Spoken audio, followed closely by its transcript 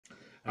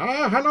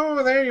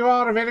Hello, there you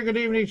are. A very good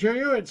evening to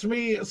you. It's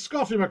me,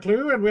 Scottie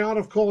McClue, and we are,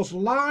 of course,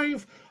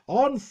 live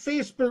on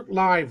Facebook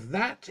Live.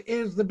 That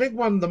is the big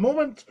one, the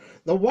moment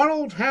the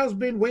world has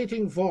been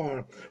waiting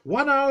for.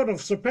 1 hour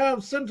of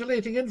superb,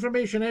 scintillating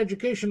information,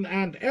 education,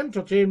 and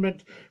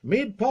entertainment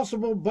made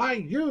possible by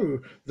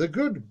you, the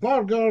good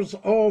burghers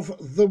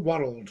of the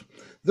world.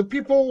 The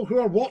people who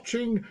are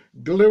watching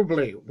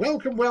globally.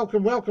 Welcome,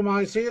 welcome, welcome,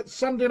 I say. It's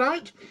Sunday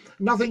night.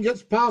 Nothing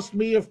gets past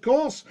me, of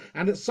course,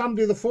 and it's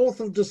Sunday the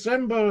 4th of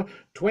December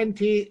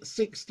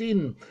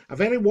 2016. A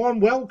very warm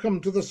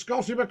welcome to the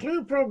Scottie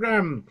McClue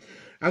programme.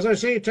 As I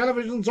say,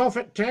 television's off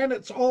at 10.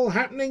 It's all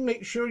happening.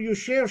 Make sure you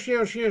share.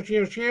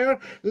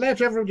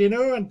 Let everybody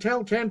know and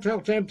tell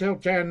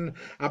 10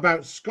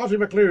 about Scottie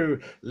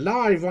McClue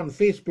live on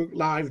Facebook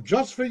Live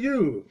just for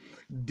you.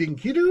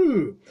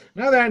 Dinky-doo.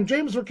 Now then,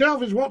 James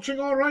McKelvey's watching.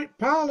 All right,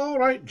 pal. All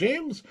right,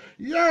 James.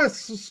 Yes,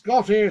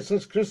 Scottie,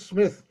 says Chris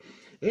Smith.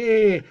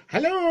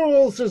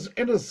 Hello, says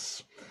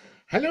Innes.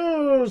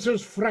 Hello,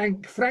 says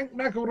Frank. Frank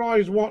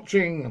McElroy's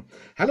watching.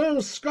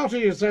 Hello,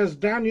 Scottie, says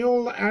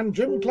Daniel, and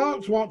Jim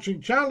Clark's watching.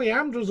 Charlie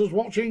Andrews is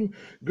watching.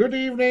 Good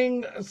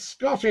evening,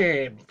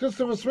 Scottie.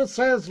 Christopher Smith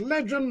says,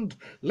 legend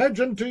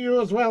to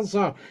you as well,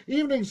 sir.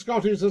 Evening,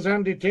 Scottie, says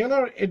Andy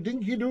Taylor. A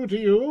dinky-doo to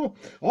you.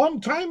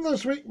 On time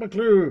this week,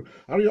 McClue.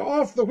 Are you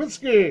off the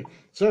whiskey?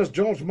 Says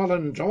George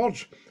Mullen.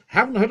 George,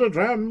 haven't had a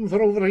dram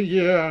for over a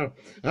year.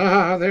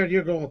 There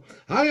you go.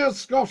 Hiya,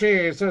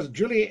 Scottie, says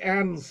Julie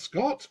Ann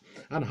Scott.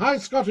 And hi,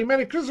 Scottie,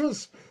 Merry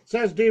Christmas,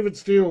 says David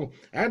Steele.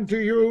 And to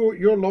you,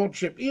 your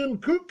lordship. Ian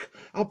Cook,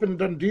 up in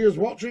Dundee, is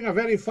watching. A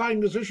very fine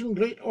musician,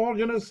 great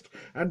organist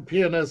and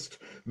pianist.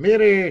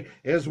 Mary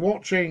is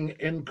watching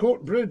in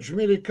Coatbridge.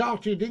 Mary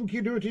Carty,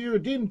 dinky-doo to you.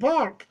 Dean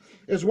Park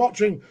is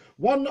watching.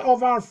 One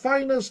of our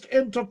finest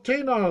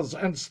entertainers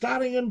and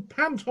starring in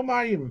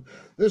pantomime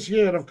this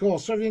year, of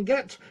course. So if you can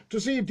get to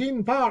see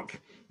Dean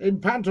Park in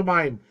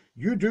pantomime,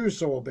 you do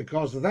so,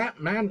 because that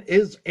man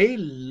is a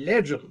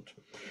legend.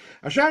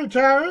 A shout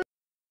out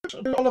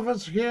to all of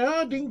us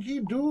here,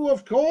 dinky-doo,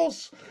 of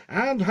course,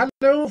 and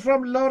hello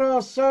from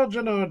Laura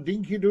Sargener.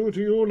 Dinky-doo to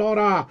you,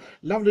 Laura.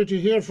 Lovely to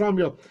hear from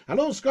you.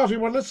 Hello, Scottie,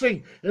 we're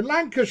listening in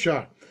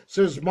Lancashire,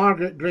 says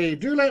Margaret Gray.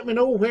 Do let me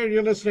know where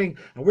you're listening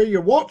and where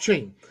you're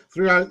watching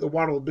throughout the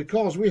world,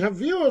 because we have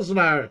viewers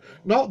now,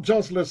 not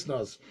just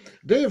listeners.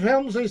 Dave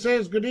Helmsley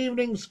says, good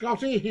evening,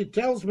 Scottie. He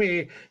tells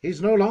me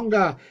he's no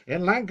longer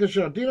in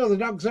Lancashire. Dino the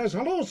Dog says,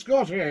 hello,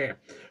 Scottie.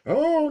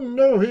 Oh,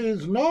 no,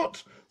 he's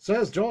not,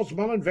 says George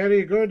Mullen.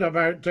 Very good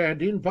about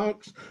Dean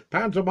Park's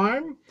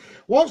pantomime.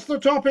 What's the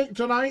topic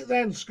tonight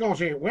then,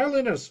 Scottie? Well,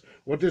 Innes,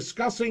 we're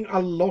discussing a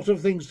lot of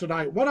things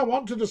tonight. What I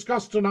want to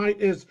discuss tonight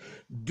is,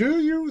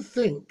 do you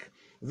think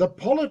the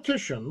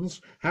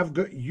politicians have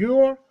got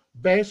your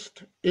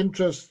best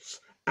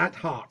interests at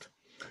heart?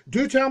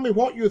 Do tell me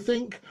what you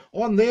think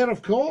on there,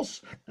 of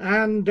course.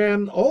 And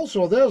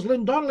also, there's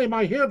Lynn Donnelly,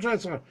 my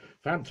hairdresser.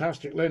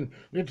 Fantastic, Lynn.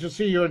 Need to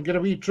see you and get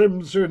a wee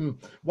trim soon.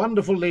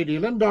 Wonderful lady.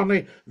 Lynn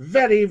Donnelly,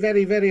 very,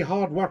 very, very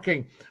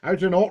hard-working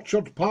out in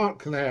Orchard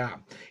Park there.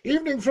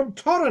 Evening from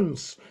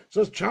Torrance,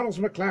 says Charles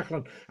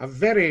McLachlan. A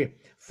very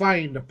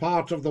fine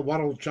part of the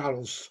world,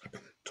 Charles.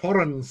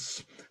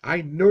 Torrance.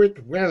 I know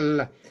it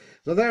well.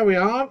 So there we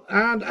are.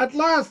 And at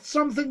last,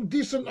 something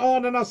decent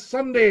on a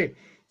Sunday,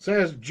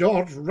 says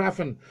George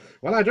Raffin.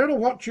 Well, I don't know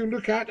what you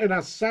look at in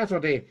a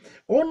Saturday.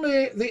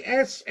 Only the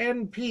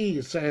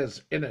SNP,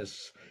 says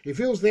Innes. He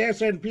feels the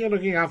SNP are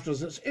looking after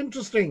us. It's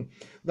interesting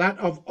that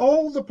of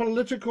all the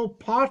political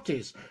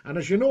parties, and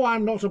as you know,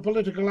 I'm not a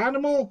political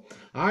animal,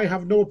 I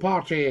have no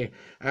party.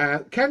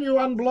 Can you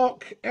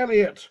unblock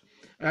Elliot?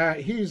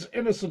 He's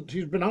innocent.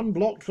 He's been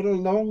unblocked for a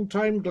long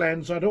time,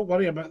 Glenn, so don't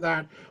worry about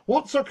that.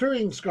 What's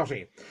accruing,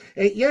 Scottie?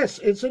 Yes,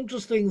 it's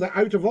interesting that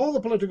out of all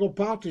the political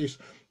parties,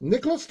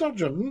 Nicola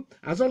Sturgeon,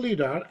 as a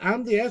leader,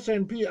 and the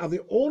SNP are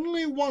the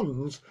only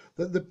ones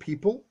that the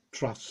people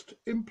trust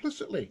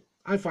implicitly.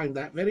 I find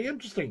that very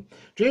interesting.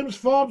 James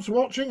Forbes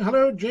watching.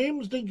 Hello,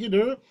 James.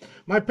 Dinky-doo.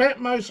 My pet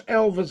mouse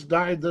Elvis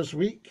died this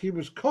week. He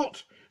was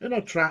caught in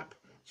a trap,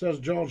 says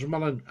George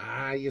Mullen.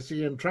 You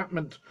see,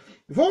 entrapment.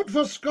 Vote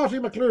for Scottie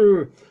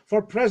McClue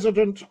for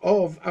President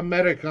of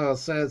America,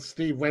 says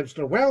Steve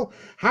Webster. Well,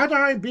 had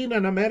I been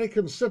an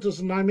American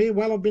citizen, I may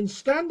well have been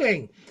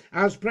standing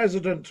as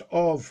President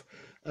of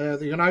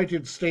the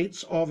United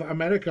States of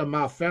America,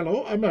 my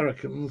fellow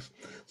Americans.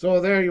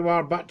 So there you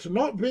are. But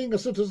not being a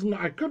citizen,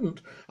 I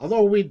couldn't,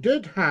 although we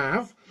did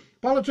have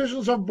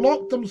politicians have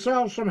blocked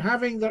themselves from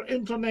having their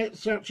internet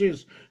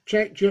searches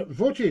checked, yet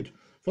voted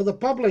for the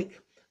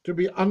public to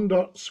be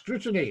under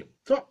scrutiny.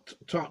 Tut,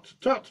 tut,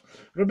 tut.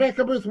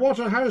 Rebecca Booth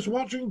Waterhouse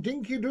watching.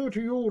 Dinky-doo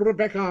to you,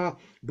 Rebecca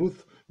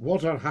Booth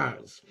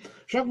Waterhouse.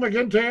 Shug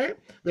McGinty,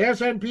 the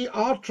SNP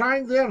are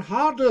trying their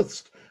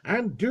hardest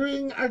and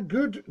doing a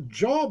good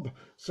job,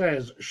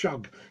 says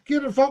Shug.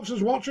 Kieran Fox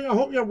is watching. I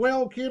hope you're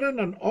well, Kieran,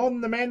 and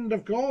on the mend,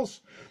 of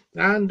course.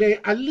 And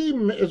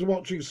Alim is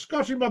watching.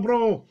 Scottie, my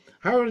bro,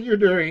 how are you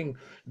doing?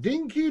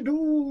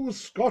 Dinky-doo,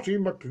 Scottie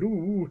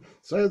McClue,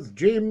 says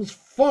James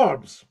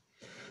Forbes.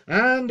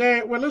 And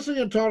we're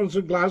listening in Torrance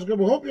and Glasgow.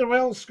 We hope you're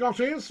well,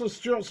 Scotty, says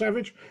Stuart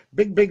Savage.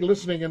 Big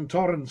listening in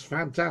Torrance.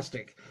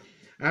 Fantastic.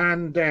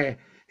 And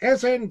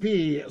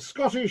SNP,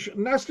 Scottish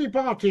Nasty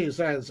Party,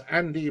 says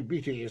Andy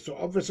Beattie. So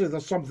obviously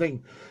there's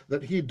something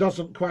that he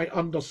doesn't quite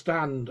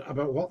understand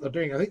about what they're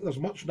doing. I think there's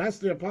much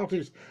nastier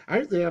parties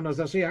out there, and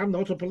as I say, I'm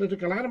not a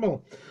political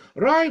animal.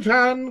 Right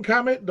hand,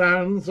 calm it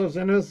down, says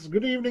Innes.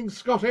 Good evening,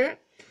 Scotty,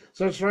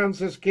 says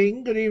Francis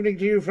King. Good evening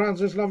to you,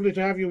 Francis. Lovely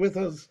to have you with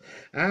us.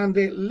 And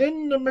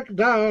Linda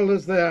McDowell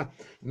is there.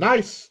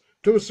 Nice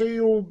to see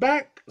you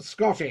back,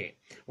 Scotty.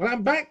 Well,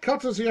 I'm back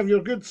courtesy of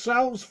your good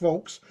selves,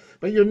 folks,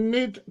 but you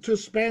need to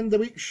spend the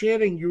week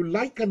sharing. You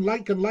like all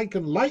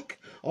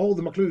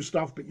the McClue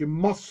stuff, but you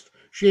must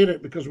share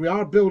it because we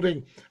are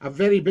building a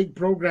very big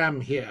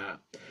programme here.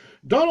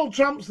 Donald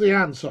Trump's the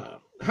answer.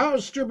 How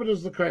stupid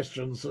is the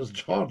question, says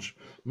George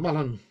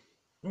Mullen.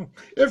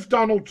 If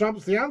Donald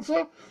Trump's the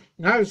answer,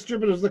 how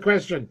stupid is the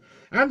question?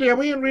 Andy,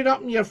 away and read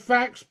up on your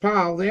facts,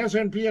 pal. The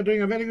SNP are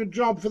doing a very good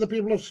job for the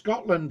people of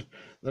Scotland.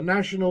 The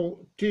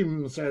national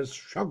team, says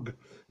Shug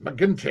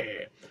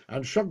McGinty.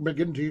 And Shug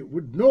McGinty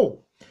would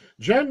know.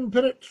 Jen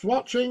Pitt's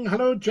watching.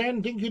 Hello,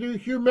 Jen. Dinky Doo.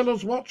 Hugh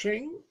Miller's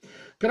watching.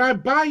 Can I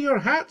buy your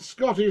hat,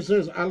 Scotty,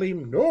 says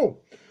Alim.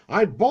 No.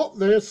 I bought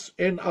this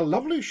in a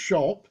lovely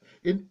shop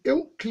in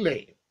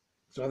Ilkley.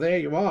 So there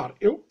you are.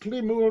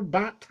 Ilkley Moor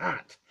Bat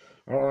Hat.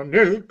 On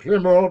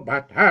Ilkley Moor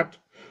Bat Hat.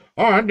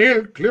 On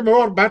Ilkley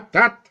Moor Bat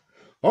Hat.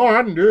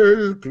 On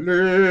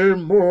Ilkley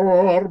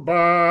Moor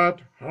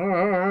Bat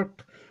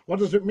Hat. What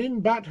does it mean,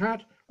 Bat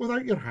Hat?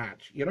 Without your hat.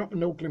 You're up in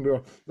Ilkley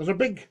Moor. There's a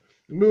big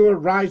moor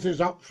rises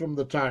up from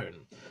the town.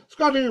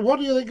 Scotty, what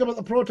do you think about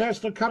the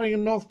protest occurring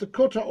in North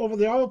Dakota over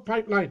the oil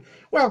pipeline?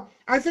 Well,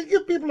 I think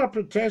if people are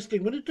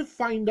protesting, we need to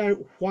find out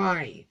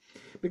why.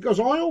 Because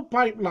oil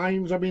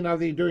pipelines, I mean, are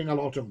they doing a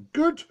lot of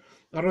good,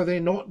 or are they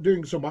not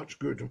doing so much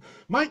good?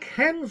 Mike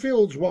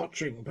Henfield's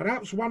watching,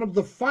 perhaps one of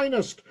the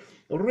finest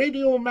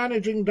radio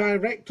managing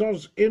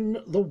directors in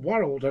the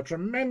world, a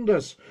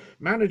tremendous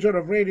manager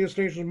of radio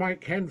stations,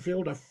 Mike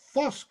Henfield, a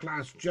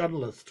first-class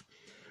journalist,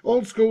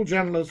 old-school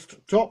journalist,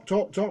 top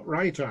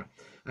writer,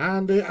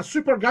 and a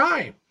super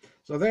guy.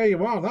 So there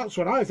you are. That's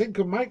what I think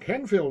of Mike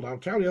Henfield. I'll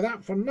tell you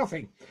that for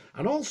nothing.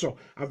 And also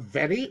a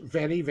very,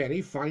 very,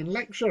 very fine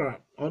lecturer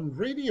on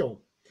radio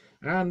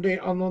and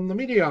on the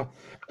media.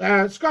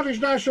 Scottish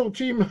national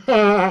team,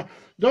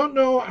 don't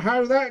know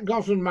how that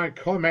got in my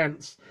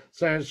comments,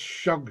 says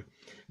Shug.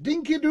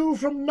 Dinky Doo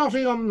from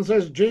Nottingham,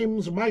 says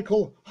James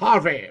Michael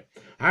Harvey.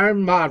 How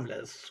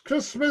marvellous.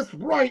 Chris Smith,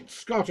 right,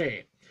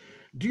 Scotty.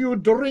 Do you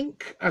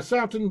drink a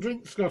certain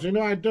drink, Scotty?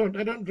 No, I don't.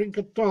 I don't drink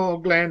at all,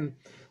 Glenn.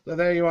 So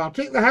there you are.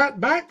 Take the hat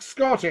back,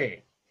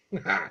 Scotty.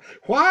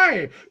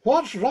 Why?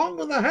 What's wrong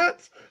with the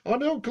hat? On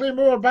Ilkley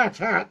Moor Bat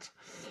Hat.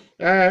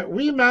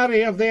 We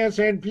Mary of the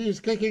SNP's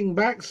kicking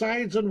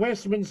backsides in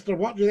Westminster.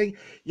 What do you think?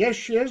 Yes,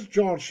 she is,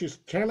 George. She's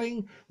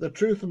telling the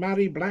truth,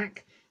 Mary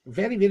Black.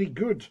 Very, very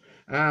good.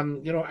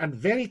 You know, and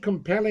very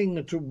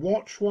compelling to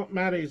watch what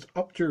Mary's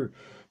up to.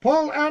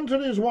 Paul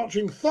Anthony's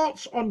watching.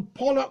 Thoughts on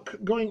Pollock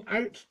going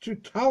out to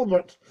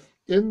Talbot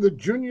in the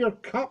Junior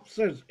Cup,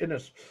 says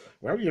Innes.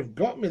 Well, you've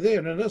got me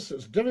there, Innes.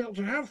 It's difficult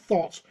to have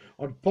thoughts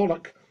on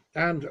Pollock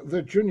and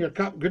the Junior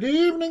Cup. Good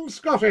evening,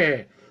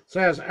 Scotty,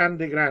 says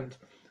Andy Grant.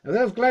 And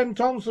there's Glenn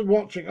Thompson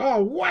watching.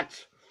 Oh,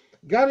 what?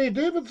 Gary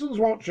Davidson's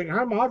watching.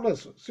 How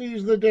marvellous.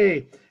 Seize the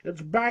day.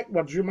 It's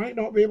backwards. You might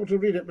not be able to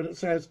read it, but it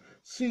says,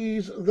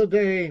 seize the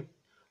day.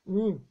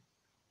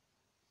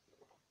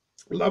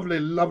 Lovely,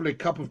 lovely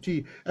cup of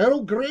tea.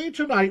 Earl Grey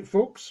tonight,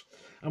 folks.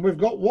 And we've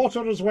got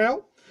water as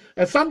well.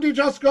 Sunday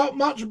just got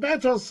much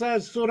better,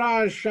 says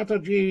Suraj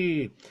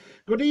Chatterjee.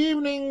 Good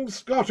evening,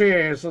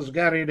 Scotty, says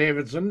Gary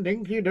Davidson.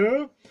 Dinky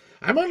Doo.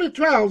 I'm only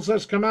 12,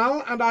 says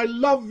Kamal, and I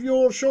love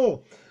your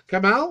show.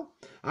 Kamal,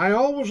 I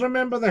always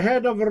remember the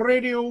head of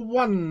Radio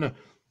 1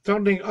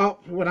 turning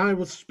up when I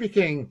was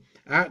speaking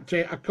at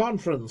a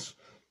conference.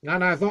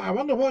 And I thought, I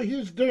wonder what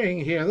he's doing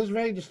here. This is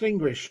very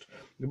distinguished.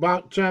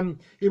 But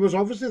he was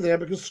obviously there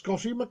because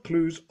Scottie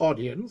McClue's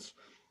audience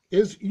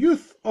is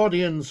youth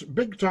audience,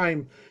 big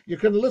time. You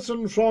can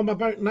listen from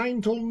about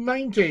 9 till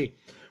 90.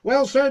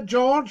 Well said,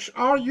 George.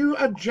 Are you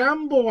a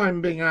jambo,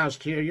 I'm being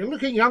asked here? You're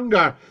looking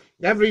younger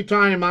every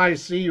time I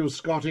see you,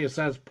 Scotty,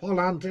 says Paul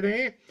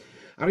Anthony.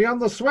 Are you on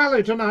the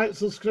swelly tonight,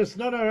 says Chris.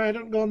 No, I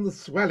don't go on the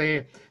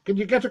swelly. Can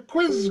you get a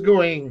quiz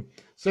going,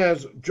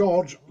 says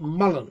George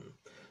Mullen.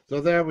 So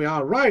there we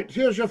are. Right,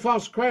 here's your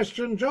first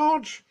question,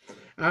 George.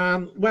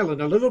 Well,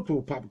 in a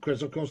Liverpool pub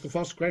quiz, of course, the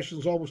first question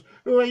is always,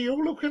 who are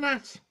you looking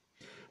at?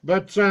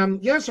 But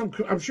yes,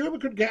 I'm sure we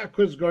could get a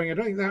quiz going. I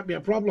don't think that'd be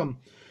a problem.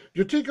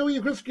 Do you take a wee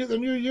whiskey at the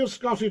New Year,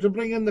 Scotty, to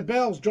bring in the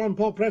bells? John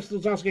Paul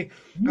Preston's asking.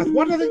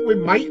 What I think we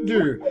might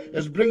do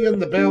is bring in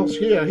the bells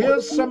here.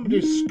 Here's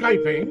somebody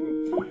Skyping.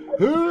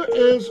 Who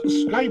is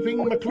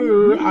Skyping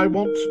McClue? I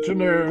want to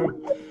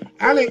know.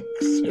 Alex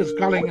is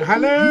calling.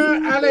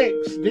 Hello,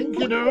 Alex.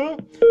 Dinky Doo.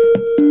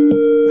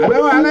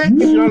 Hello, Alex.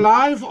 You're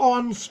live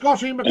on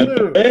Scottie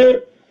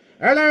McClue.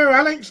 Hello,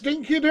 Alex.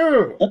 Dinky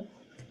Doo.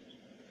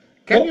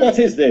 What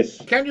is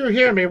this? Can you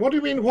hear me? What do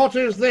you mean, what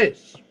is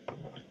this?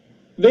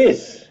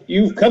 This.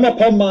 You've come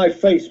upon my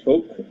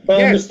Facebook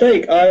by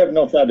mistake. I have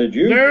not added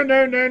you.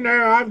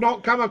 No. I've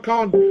not come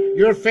upon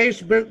your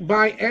Facebook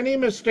by any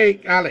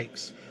mistake,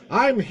 Alex.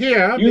 I'm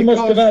here You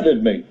must have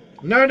added me.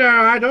 No,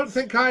 I don't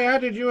think I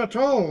added you at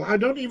all. I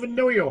don't even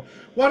know you.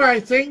 What I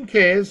think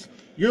is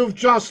you've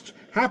just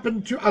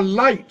happened to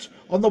alight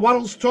on the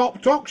world's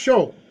top talk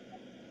show.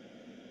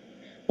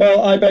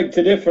 Well, I beg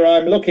to differ.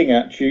 I'm looking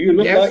at you. You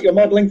look like you're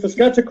modelling for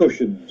scatter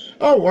cushions.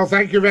 Oh, well,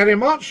 thank you very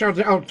much.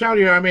 I'll tell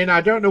you, I mean,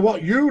 I don't know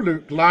what you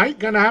look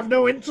like, and I have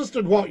no interest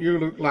in what you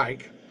look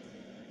like.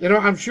 You know,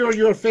 I'm sure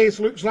your face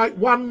looks like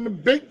one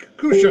big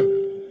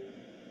cushion.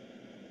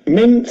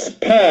 Mince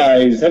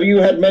pies. Have you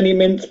had many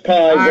mince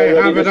pies already?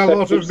 I have had a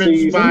lot of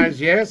mince pies,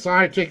 yes.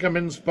 I take a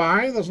mince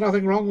pie. There's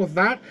nothing wrong with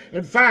that.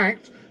 In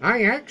fact,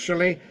 I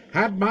actually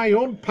had my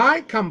own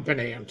pie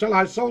company until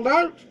I sold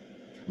out.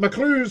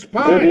 McClue's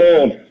Pie. Good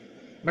Lord.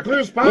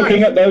 McClue's Pie.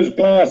 Looking at those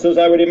glasses,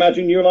 I would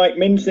imagine you like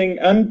mincing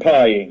and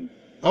pieing.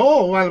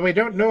 Oh, well, we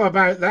don't know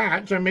about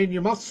that. I mean,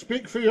 you must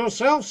speak for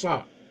yourself,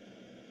 sir.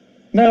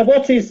 Now,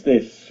 what is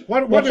this?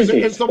 What is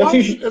it? It's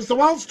the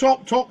world's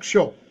top talk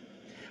show.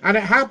 And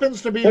it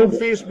happens to be on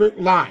Facebook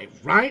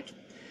Live, right?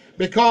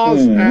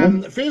 Because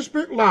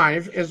Facebook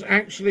Live is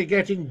actually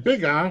getting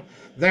bigger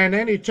than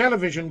any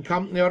television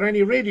company or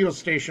any radio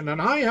station.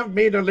 And I have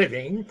made a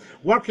living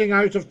working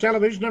out of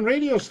television and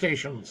radio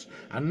stations.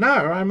 And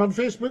now I'm on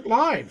Facebook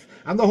Live,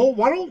 and the whole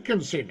world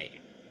can see me.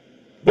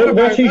 But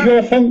what is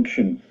your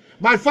function?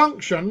 My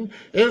function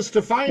is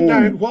to find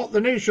out what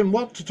the nation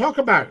want to talk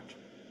about.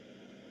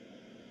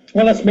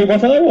 Well, that's me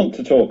what I want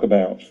to talk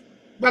about.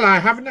 Well, I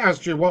haven't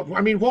asked you what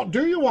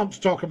do you want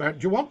to talk about?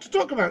 Do you want to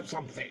talk about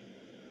something?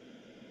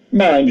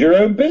 Mind your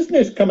own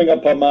business, coming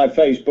up on my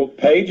Facebook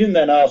page and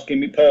then asking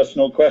me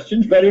personal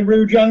questions. Very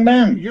rude young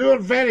man. You're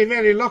very,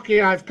 very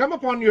lucky I've come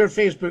upon your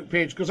Facebook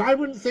page, because I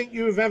wouldn't think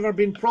you've ever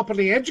been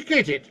properly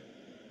educated.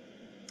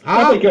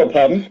 I beg your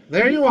pardon?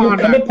 There you are.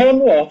 Come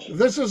upon what?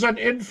 This is an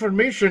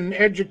information,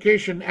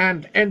 education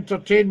and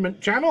entertainment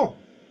channel.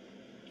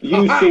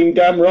 You seem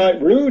damn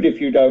right rude,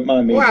 if you don't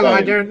mind me saying. Well,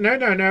 I don't know,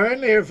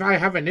 only if I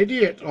have an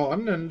idiot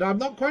on, and I'm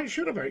not quite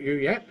sure about you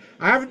yet.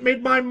 I haven't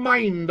made my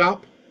mind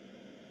up.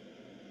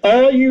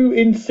 Are you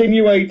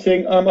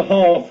insinuating I'm a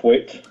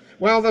half-wit?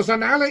 Well, there's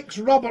an Alex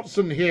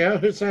Robertson here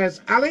who says,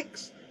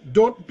 Alex,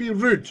 don't be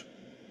rude.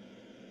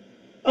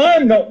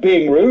 I'm not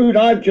being rude.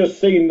 I've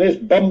just seen this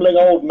bumbling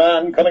old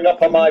man coming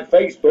up on my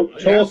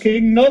Facebook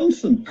talking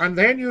nonsense. And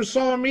then you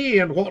saw me,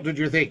 and what did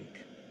you think?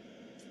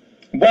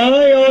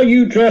 Why are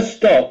you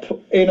dressed up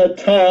in a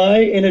tie,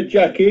 in a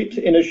jacket,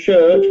 in a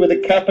shirt, with a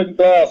cap and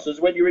glasses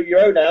when you're in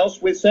your own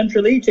house with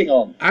central heating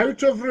on?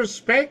 Out of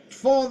respect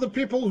for the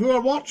people who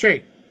are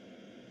watching.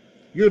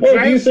 Do you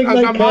think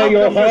they care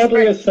you're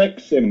hardly a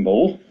sex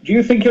symbol? Do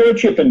you think you're a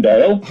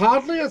Chippendale?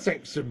 Hardly a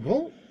sex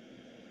symbol.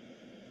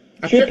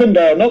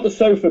 Chippendale, not the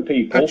sofa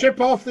people. A chip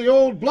off the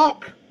old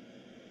block.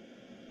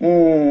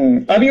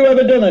 Have you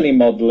ever done any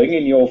modelling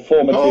in your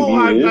formative years? Oh,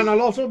 I've done a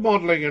lot of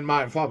modelling in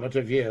my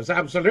formative years,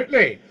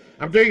 absolutely.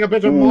 I'm doing a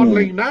bit of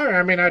modelling now.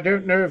 I mean, I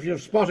don't know if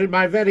you've spotted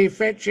my very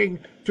fetching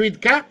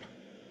tweed cap.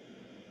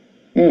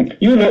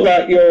 You look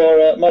like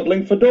you're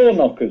modelling for door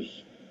knockers.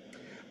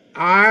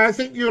 I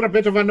think you're a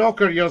bit of a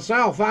knocker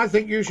yourself. I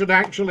think you should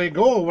actually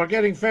go. We're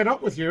getting fed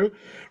up with you.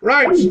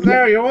 Right,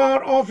 there you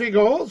are. Off he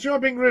goes. You're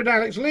being rude,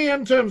 Alex. Lee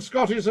Interim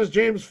Scotty, says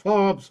James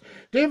Forbes.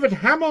 David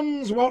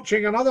Hammond's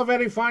watching, another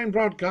very fine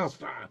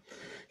broadcaster.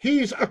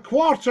 He's a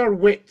quarter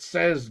wit,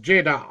 says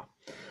Jada.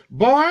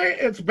 Boy,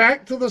 it's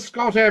back to the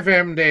Scot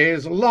FM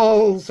days.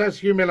 Lol, says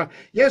Hugh Miller.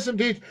 Yes,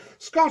 indeed.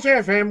 Scot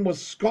FM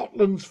was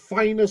Scotland's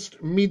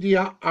finest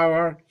media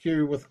hour,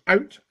 Hugh,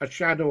 without a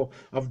shadow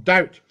of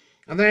doubt.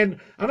 And then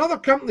another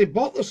company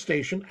bought the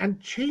station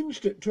and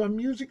changed it to a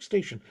music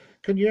station.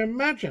 Can you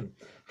imagine?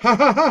 Ha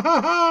ha ha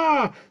ha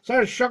ha,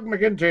 says Shug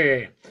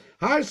McGinty.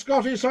 Hi,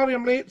 Scotty, sorry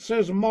I'm late,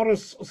 says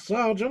Morris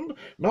Sargent.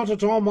 Not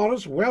at all,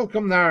 Morris.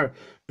 Welcome now.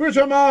 Put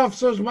him off,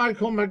 says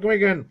Michael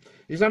McGuigan.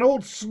 He's an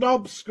old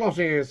snob,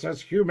 Scotty,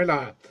 says Hugh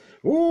Miller.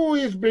 Oh,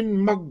 he's been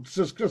mugged,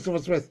 says Christopher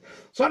Smith.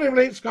 Sorry I'm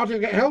late, Scotty.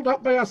 Get held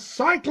up by a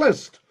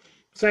cyclist,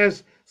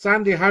 says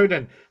Sandy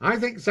Howden. I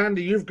think,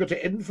 Sandy, you've got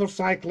it in for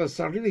cyclists.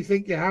 I really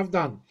think you have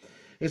done.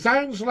 He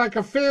sounds like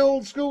a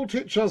failed school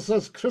teacher,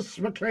 says Chris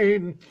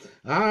McLean.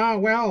 Ah,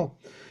 well,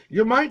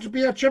 you might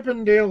be a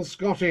Chippendale,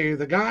 Scotty.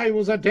 The guy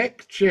was a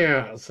deck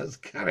chair, says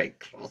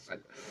Carrick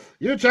Crossan.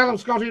 You tell him,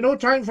 Scotty, no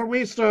time for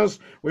wasters.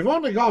 We've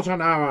only got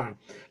an hour.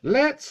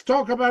 Let's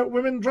talk about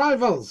women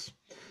drivers.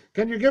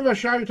 Can you give a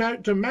shout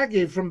out to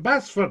Maggie from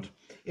Basford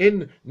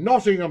in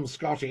Nottingham,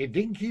 Scotty?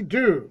 Dinky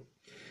do.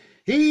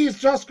 He's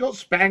just got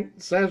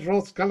spanked, says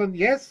Ross Cullen.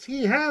 Yes,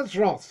 he has,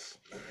 Ross.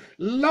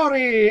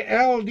 Laurie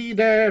LD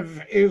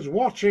Dev is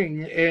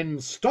watching in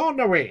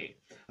Stornoway,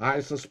 I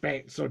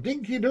suspect. So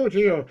dinky do to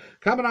you.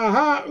 Kamana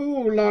ha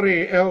ooh,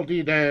 Laurie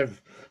LD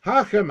Dev.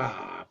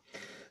 Hakema.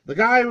 The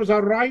guy was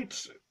a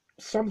right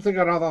something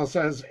or other,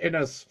 says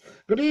Innes.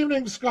 Good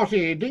evening,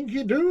 Scotty.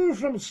 Dinky do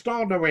from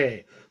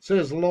Stornoway,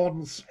 says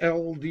Lawrence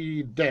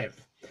L.D.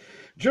 Dev.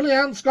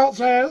 Julianne Scott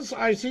says,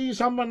 I saw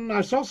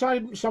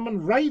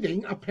someone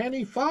riding a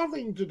penny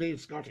farthing today,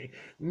 Scotty.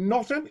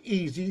 Not an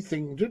easy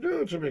thing to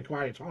do, to be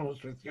quite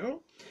honest with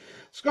you.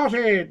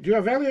 Scotty, do you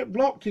have Elliot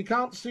blocked? He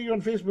can't see you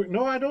on Facebook.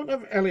 No, I don't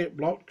have Elliot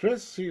blocked,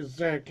 Chris. He's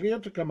clear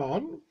to come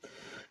on.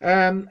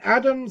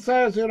 Adam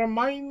says, it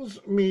reminds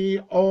me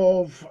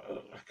of,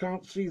 I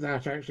can't see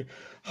that actually.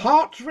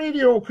 Heart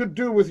Radio could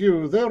do with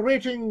you. Their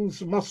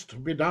ratings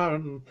must be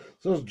down,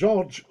 says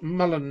George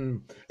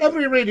Mullen.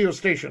 Every radio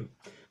station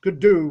could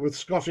do with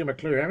Scottie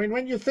McClue. I mean,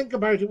 when you think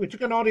about it, we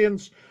took an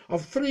audience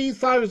of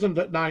 3,000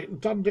 at night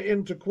and turned it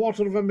into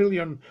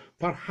 250,000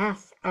 per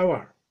half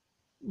hour.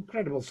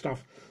 Incredible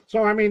stuff.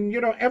 So, I mean,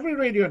 you know, every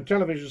radio and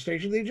television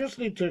station, they just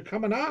need to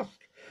come and ask.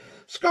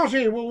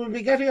 Scotty, will we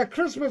be getting a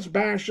Christmas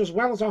bash as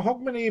well as a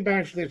Hogmanay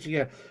bash this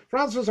year?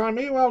 Francis, I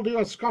may well do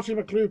a Scottie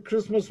McClue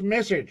Christmas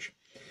message.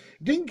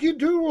 Dinky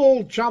do,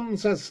 old chum,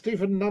 says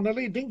Stephen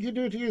Nunnally. Dinky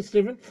do to you,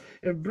 Stephen.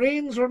 If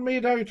brains were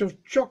made out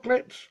of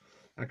chocolate...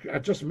 I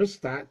just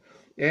missed that.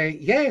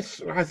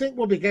 Yes, I think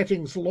we'll be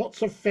getting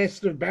lots of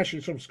festive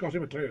bashes from Scottie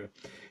McClue.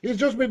 He's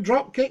just been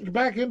drop-kicked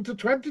back into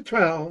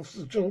 2012,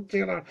 says Joel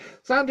Taylor.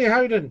 Sandy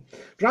Howden,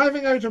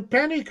 driving out of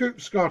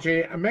Pennycoop,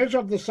 Scotty, I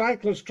measured the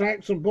cyclist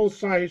tracks on both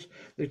sides.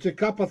 They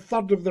took up a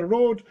third of the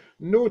road,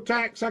 no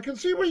tax. I can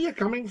see where you're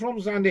coming from,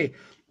 Sandy.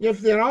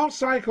 If there are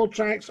cycle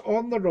tracks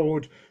on the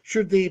road,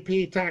 should they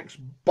pay tax?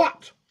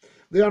 But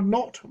they are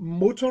not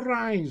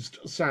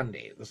motorised,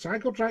 Sandy. The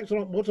cycle tracks are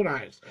not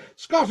motorised.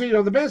 Scotty,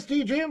 you're the best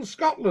DJ in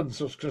Scotland,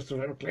 says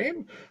Christopher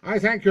McLean. I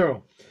thank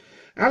you.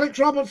 Alex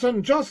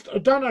Robertson, just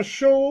done a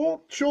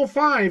show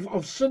 5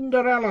 of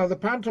Cinderella, the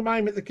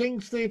pantomime at the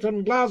King's Theatre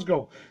in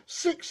Glasgow.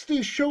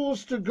 60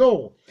 shows to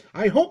go.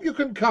 I hope you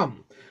can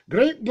come.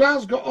 Great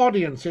Glasgow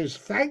audiences.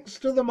 Thanks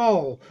to them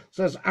all,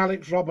 says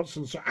Alex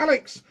Robertson. So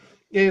Alex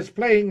is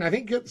playing, I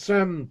think it's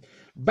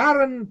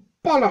Baron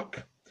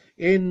Pollock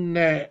in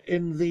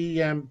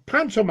the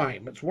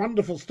pantomime. It's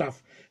wonderful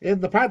stuff. In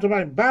the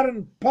pantomime,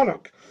 Baron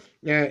Pollock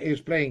is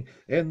playing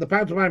in the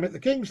pantomime at the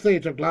King's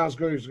Theatre,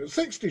 Glasgow. He's got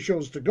 60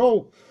 shows to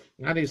go,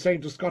 and he's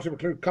saying to Scottie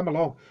McClue, come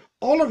along.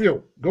 All of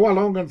you, go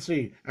along and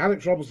see.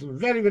 Alex Robertson,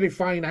 very, very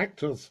fine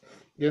actors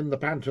in the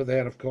panto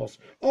there, of course.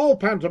 All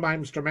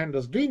pantomimes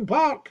tremendous. Dean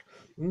Park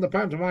in the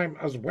pantomime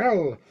as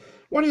well.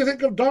 What do you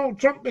think of Donald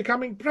Trump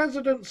becoming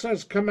president,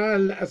 says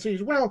Kamal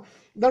Aziz? Well,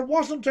 there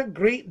wasn't a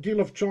great deal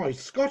of choice.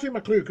 Scottie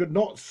McClue could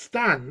not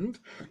stand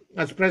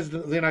as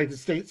president of the United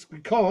States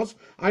because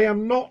I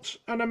am not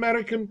an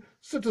American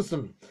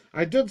citizen.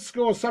 I did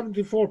score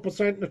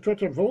 74% in the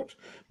Twitter vote,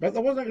 but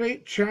there wasn't a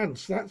great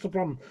chance. That's the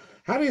problem.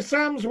 Harry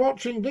Sam's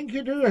watching.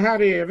 Dinky do,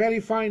 Harry. A very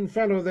fine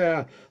fellow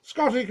there.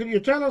 Scotty, can you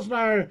tell us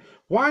now,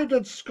 why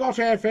did Scot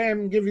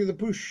FM give you the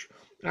push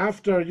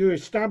after you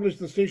established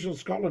the station in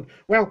Scotland?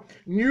 Well,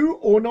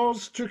 new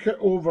owners took it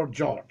over,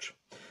 George.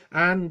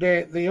 And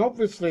they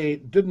obviously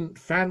didn't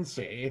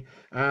fancy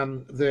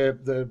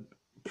the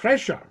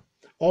pressure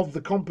of the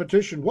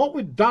competition. What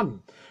we'd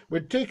done,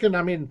 we'd taken,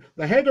 I mean,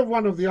 the head of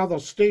one of the other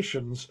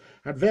stations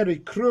had very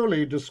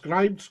cruelly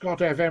described Scot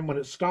FM when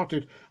it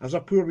started as a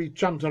poor wee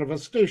chunter of a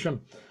station.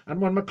 And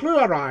when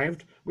McClue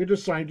arrived, we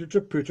decided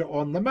to put it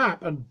on the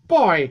map. And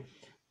boy,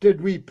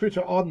 did we put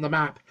it on the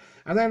map.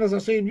 And then, as I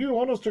say, new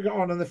owners took it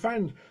on, and they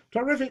found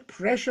terrific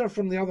pressure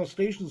from the other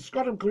stations.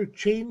 Scott McClue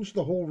changed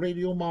the whole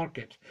radio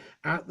market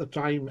at the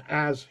time,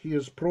 as he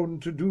is prone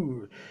to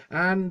do.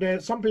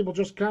 And some people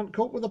just can't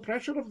cope with the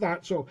pressure of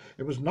that. So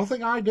it was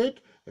nothing I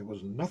did. It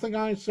was nothing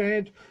I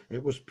said.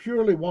 It was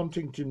purely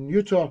wanting to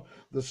neuter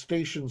the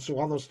station so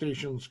other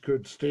stations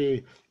could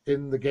stay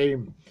in the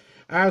game.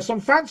 Some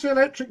fancy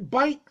electric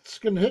bikes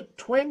can hit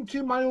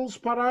 20 miles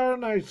per hour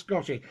now,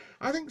 Scotty.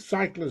 I think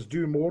cyclists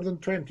do more than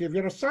 20. If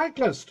you're a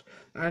cyclist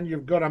and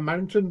you've got a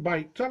mountain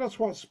bike, tell us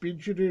what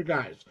speed you do,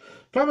 guys.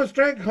 Thomas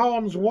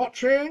Dreghorn's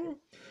watching.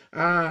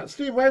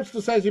 Steve Webster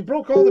says he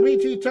broke all the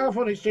BT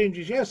telephone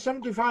exchanges. Yes,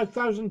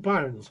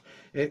 £75,000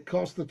 it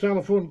cost the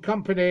telephone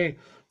company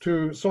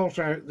to sort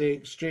out the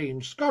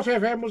exchange. Scot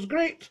FM was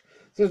great,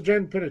 says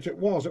Jen Pinnett. It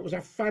was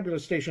a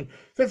fabulous station.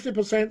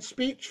 50%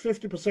 speech,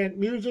 50%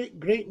 music,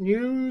 great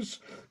news,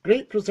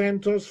 great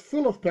presenters,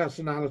 full of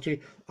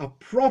personality, a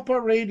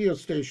proper radio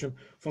station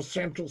for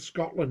central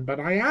Scotland. But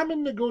I am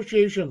in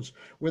negotiations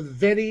with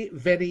very,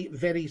 very,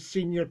 very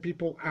senior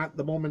people at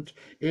the moment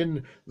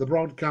in the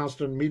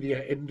broadcast and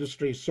media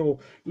industry. So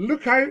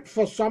look out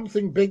for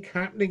something big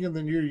happening in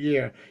the new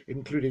year,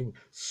 including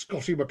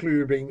Scottie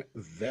McClue being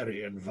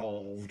very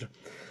involved.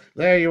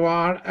 There you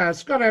are.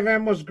 Scot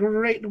FM was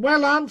great.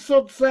 Well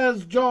answered,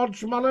 says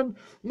George Mullen.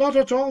 Not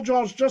at all,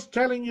 George, just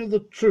telling you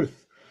the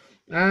truth.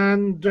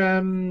 And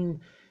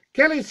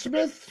Kelly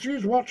Smith,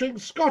 she's watching.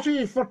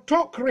 Scotty for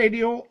talk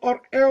radio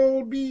or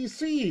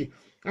LBC.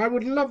 I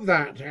would love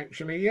that,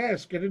 actually.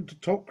 Yes, get into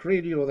talk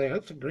radio there.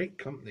 That's a great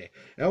company.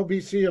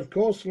 LBC, of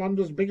course,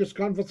 London's biggest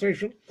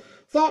conversation.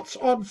 Thoughts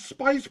on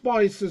Spice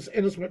Boys, says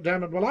Innes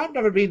McDermott. Well, I've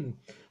never been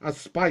a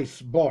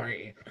Spice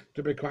Boy,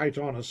 to be quite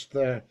honest.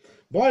 The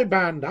boy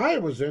band I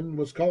was in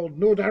was called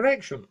No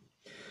Direction.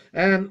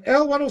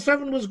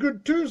 L107 was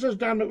good too, says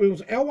Dan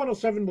McWilliams.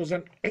 L107 was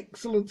an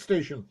excellent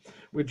station.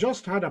 We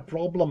just had a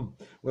problem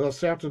with a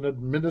certain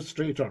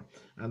administrator,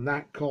 and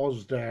that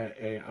caused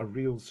a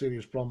real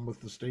serious problem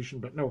with the station.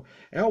 But no,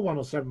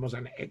 L107 was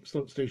an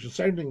excellent station,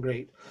 sounding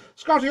great.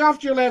 Scotty,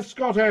 after you left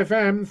Scott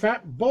FM,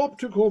 Fat Bob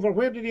took over.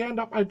 Where did he end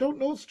up? I don't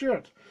know,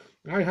 Stuart.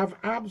 I have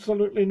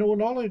absolutely no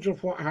knowledge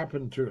of what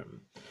happened to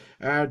him.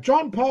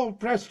 John Paul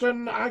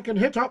Preston, I can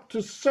hit up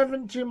to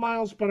 70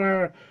 miles per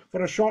hour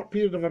for a short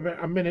period of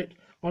about a minute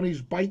on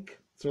his bike.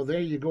 So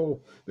there you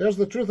go. There's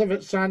the truth of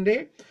it,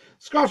 Sandy.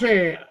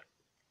 Scotty,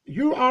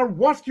 you are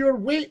worth your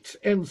weight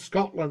in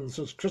Scotland,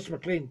 says Chris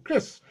McLean.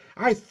 Chris,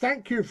 I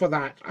thank you for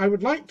that. I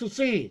would like to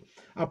see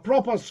a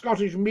proper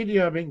Scottish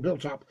media being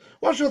built up.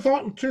 What's your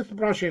thought on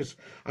toothbrushes?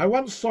 I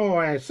once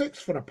saw 6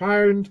 for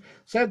 £1.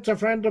 Said to a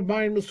friend of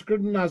mine, Mr.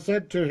 Cruden, I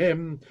said to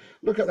him,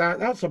 look at that,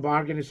 that's a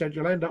bargain. He said,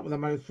 you'll end up with a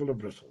mouthful of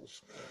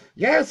bristles.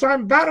 Yes,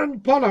 I'm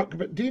Baron Pollock,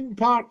 but Dean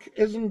Park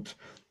isn't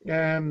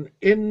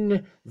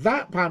in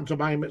that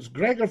pantomime. It's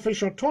Gregor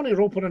Fisher, Tony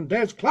Roper and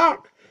Des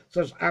Clark,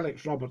 says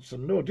Alex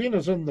Robertson. No, Dean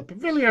is in the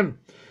pavilion.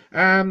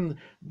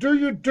 Do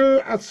you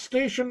do a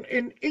station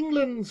in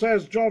England,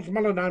 says George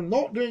Mullen. I'm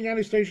not doing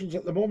any stations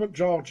at the moment,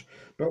 George.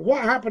 But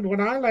what happened when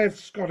I left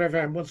Scott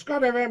FM? When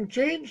Scott FM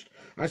changed,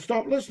 I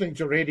stopped listening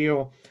to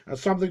radio as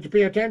something to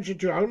pay attention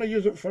to. I only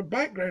use it for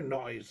background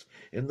noise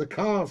in the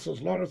car,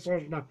 says Laura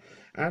Sorsna.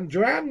 And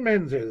Joanne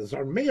Menzies,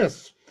 or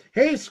Mias.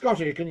 Hey,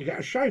 Scotty, can you get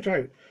a shout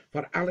out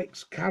for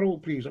Alex Carroll,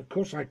 please? Of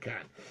course I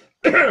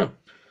can.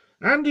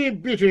 Andy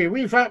Beatty,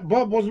 wee fat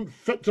Bob wasn't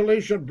fit to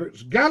lace your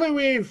boots.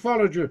 Galloway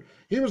followed you.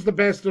 He was the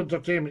best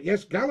entertainment.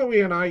 Yes, Galloway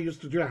and I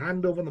used to do a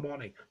handover in the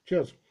morning.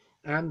 Cheers.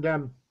 And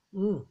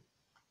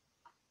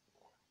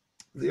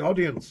the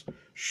audience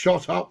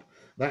shot up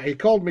that he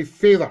called me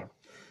Father.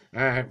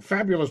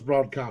 Fabulous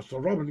broadcaster,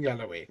 Robin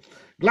Galloway.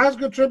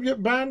 Glasgow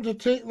Tribute Band to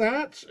take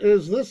that.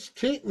 Is this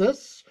Take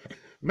This?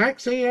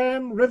 Max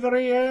AM, River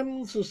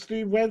AM, says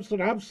Steve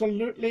Webster.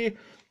 Absolutely.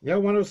 Yeah,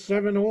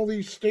 107, all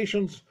these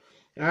stations.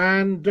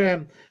 And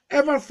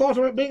ever thought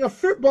about being a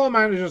football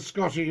manager,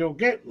 Scotty? You'll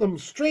get them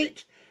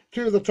straight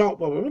to the top.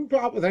 Well, we wouldn't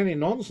put up with any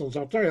nonsense,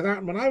 I'll tell you that.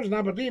 And when I was in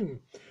Aberdeen,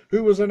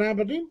 who was in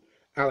Aberdeen?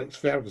 Alex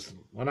Ferguson.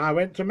 When I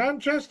went to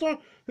Manchester,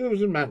 who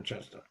was in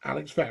Manchester?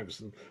 Alex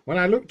Ferguson. When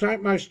I looked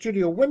out my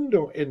studio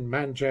window in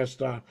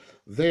Manchester,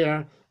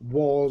 there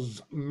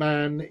was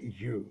Man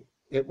U.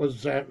 It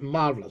was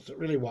marvellous, it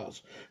really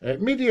was.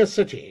 Media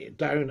City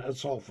down at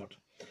Salford.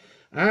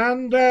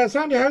 And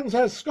Sandy Houghton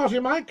says, Scotty,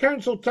 my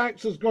council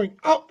tax is going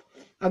up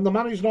and the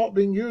money's not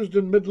being used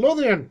in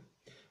Midlothian.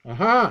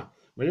 Aha,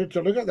 we need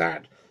to look at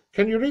that.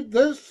 Can you read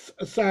this,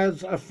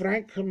 says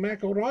Frank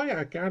McElroy?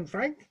 I can,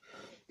 Frank.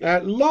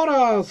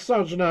 Laura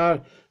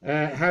Surgener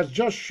has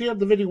just shared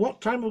the video. What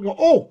time have we got?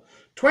 Oh,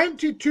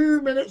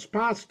 22 minutes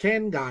past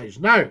 10, guys.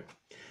 Now,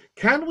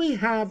 can we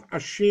have a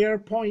share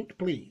point,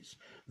 please?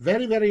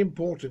 Very, very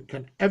important.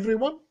 Can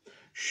everyone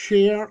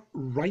share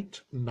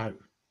right now?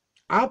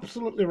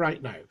 Absolutely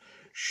right now.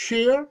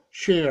 Share,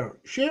 share,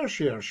 share,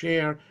 share,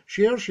 share,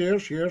 share, share,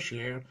 share,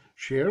 share,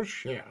 share,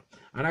 share.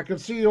 And I can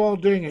see you all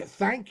doing it.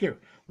 Thank you.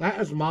 That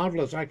is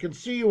marvellous. I can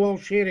see you all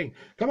sharing.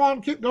 Come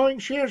on, keep going.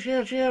 Share,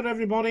 share, share,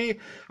 everybody.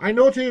 I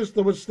noticed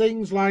there was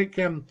things like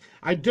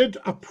I did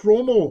a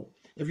promo.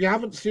 If you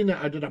haven't seen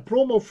it, I did a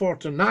promo for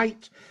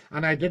tonight,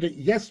 and I did it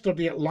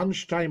yesterday at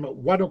lunchtime at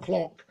 1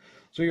 o'clock.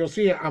 So you'll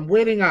see it. I'm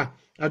wearing a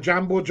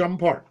Jambo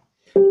jumper.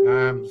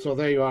 So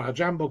there you are, a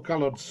Jambo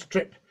coloured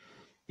strip.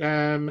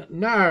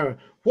 Now,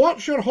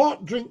 what's your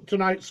hot drink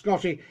tonight,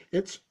 Scotty?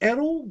 It's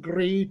Earl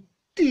Grey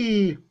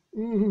tea.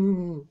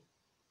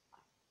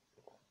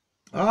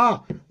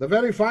 Ah, the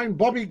very fine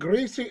Bobby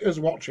Gracie is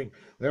watching.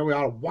 There we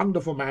are,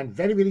 wonderful man,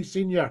 very, very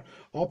senior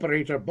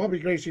operator, Bobby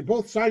Gracie,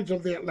 both sides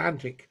of the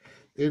Atlantic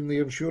in the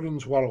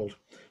insurance world.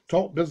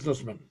 Top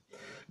businessman.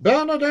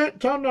 Bernadette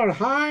Turner,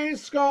 hi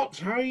Scott,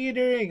 how are you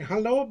doing?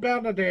 Hello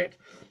Bernadette.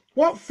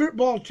 What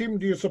football team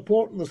do you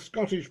support in the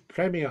Scottish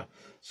Premier,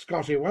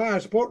 Scotty? Well, I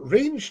support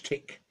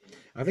Rangetick.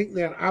 I think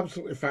they're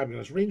absolutely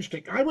fabulous.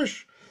 Rangetick. I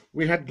wish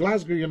we had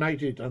Glasgow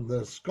United and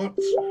the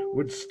Scots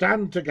would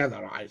stand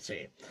together, I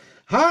say.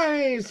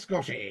 Hi,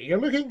 Scotty. You're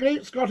looking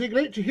great, Scotty.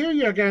 Great to hear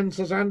you again,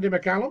 says Andy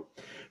McCallum.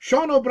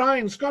 Sean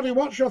O'Brien, Scotty,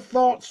 what's your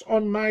thoughts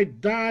on my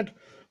dad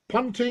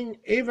punting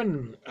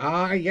Avon?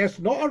 Ah, yes,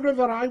 not a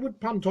river I would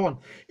punt on.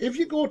 If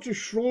you go to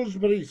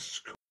Shrewsbury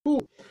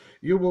School,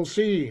 you will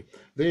see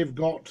they've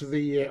got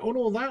the, oh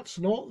no, that's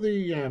not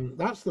the,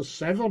 that's the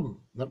Severn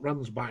that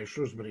runs by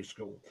Shrewsbury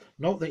School,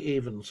 not the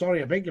Avon.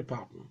 Sorry, I beg your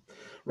pardon.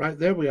 Right,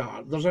 there we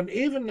are. There's an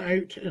Avon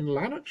out in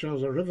Lanarkshire.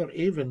 There's a River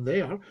Avon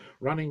there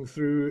running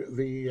through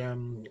the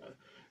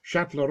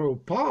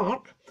Châtellerault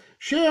Park.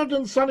 Shared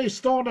and sunny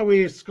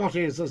Stornoway,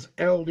 Scotty, says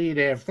LD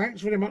Dev.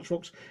 Thanks very much,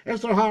 folks.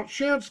 Esther Hart,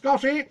 shared,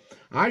 Scotty?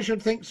 I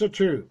should think so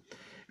too.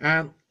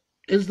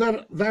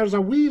 There's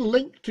a wee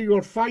link to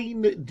your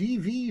fine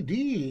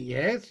DVD.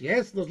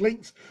 Yes, there's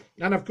links.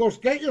 And of course,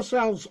 get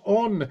yourselves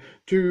on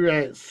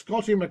to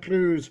Scottie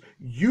McClue's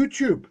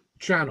YouTube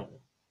channel.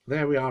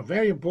 There we are,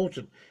 very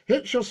important.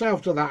 Hit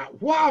yourself to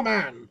that. What a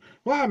man,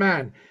 what a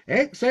man.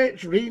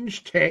 XX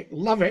Range Tech,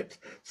 love it,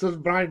 says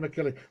Brian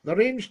McKinley. The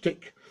Range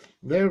Tech,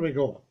 there we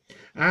go.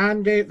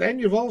 And then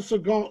you've also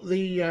got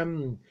the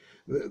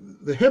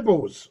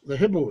hibbos,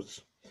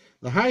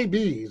 the high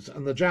Bs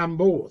and the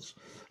jambos.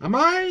 Am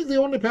I the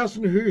only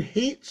person who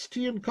hates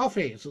tea and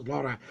coffee, says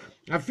Laura.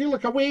 I feel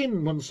like a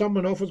Wayne when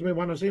someone offers me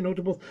one. I say no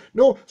to both.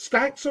 No,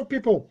 stacks of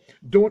people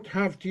don't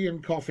have tea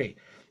and coffee.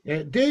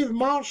 Dave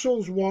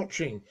Marshall's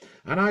watching,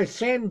 and I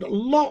send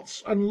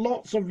lots and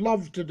lots of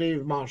love to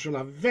Dave Marshall,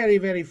 a very,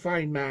 very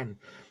fine man.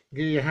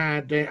 He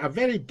had a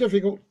very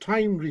difficult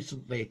time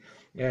recently.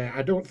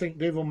 I don't think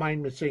Dave will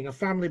mind me saying, a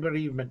family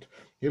bereavement.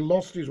 He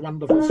lost his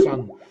wonderful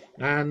son,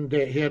 and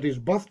he had his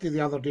birthday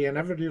the other day, and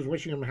everybody was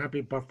wishing him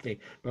happy birthday.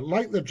 But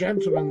like the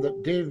gentleman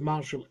that Dave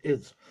Marshall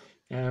is,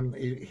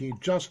 he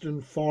just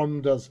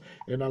informed us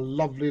in a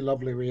lovely,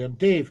 lovely way. And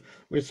Dave,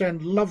 we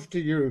send love to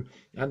you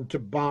and to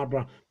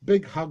Barbara.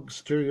 Big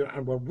hugs to you,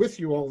 and we're with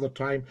you all the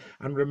time.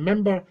 And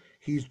remember,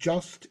 he's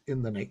just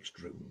in the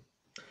next room.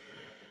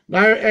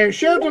 Now,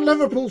 Sheridan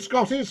Liverpool,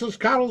 Scotty, says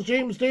Carol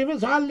James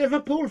Davis.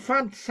 Liverpool,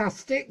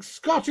 fantastic.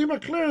 Scottie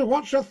McClue,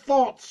 what's your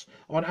thoughts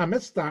on... I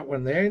missed that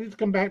one there. You need to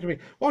come back to me.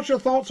 What's your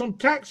thoughts on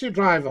taxi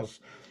drivers?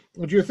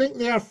 Do you think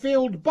they are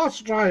failed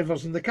bus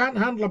drivers and they can't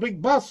handle a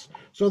big bus,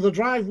 so they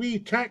drive wee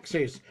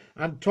taxis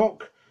and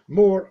talk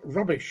more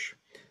rubbish?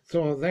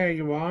 So there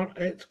you are.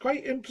 It's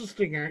quite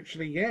interesting,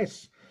 actually,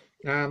 yes.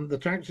 The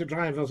taxi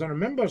drivers. I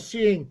remember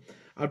seeing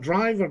a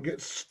driver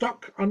get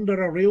stuck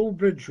under a rail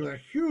bridge with a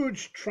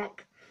huge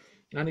truck,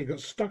 and he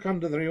got stuck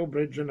under the rail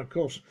bridge, and of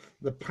course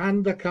the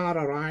panda car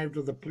arrived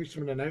with the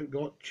policeman, and out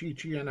got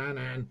Chi-Chi and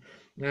Anan.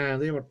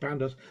 They were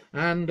pandas,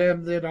 and they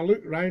had a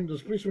look round.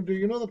 This policeman, do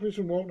you know the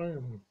policeman walked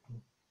down?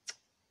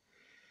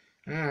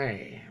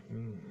 Aye.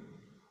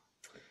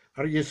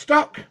 Are you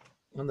stuck?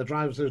 And the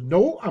driver says,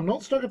 no, I'm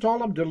not stuck at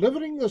all. I'm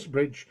delivering this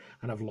bridge,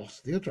 and I've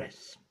lost the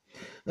address.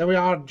 There we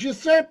are.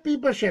 Giuseppe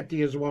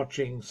Baschetti is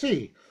watching.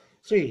 See,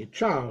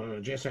 ciao,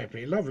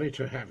 Giuseppe. Lovely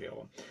to have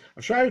you.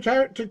 A shout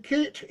out to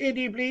Kate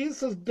Edie, please,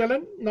 says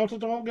Dylan. Not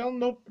at all, girl.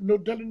 No,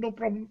 Dylan, no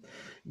problem.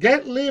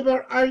 Get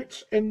Labour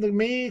out in the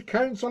May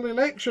council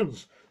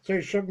elections,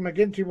 says Shug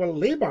McGinty. Well,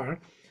 Labour,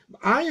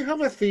 I have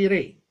a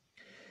theory.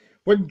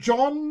 When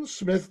John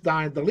Smith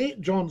died, the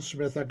late John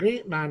Smith, a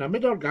great man, a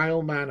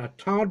Mid-Argyll man, a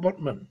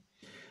Tarbotman,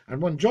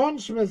 and when John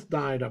Smith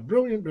died, a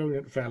brilliant,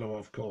 brilliant fellow,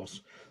 of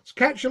course.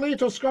 Catch you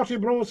later, Scotty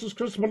Bro, says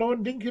Chris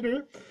Malone,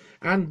 dinky-doo.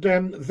 And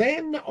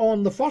then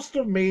on the 1st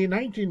of May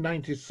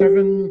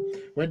 1997,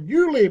 when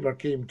New Labour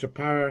came to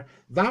power,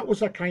 that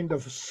was a kind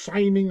of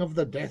signing of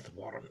the death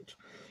warrant.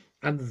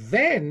 And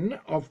then,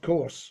 of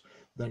course,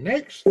 the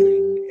next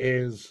thing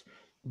is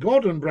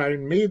Gordon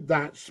Brown made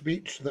that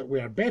speech that we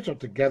are better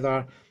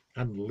together,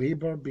 and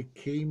Labour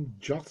became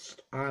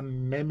just a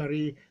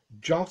memory,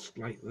 just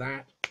like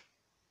that,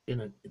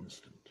 in an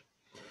instant.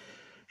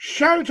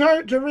 Shout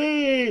out to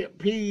Ray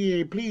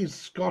P, please,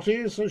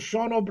 Scotty, says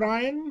Sean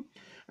O'Brien.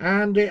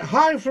 And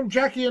hi from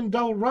Jackie and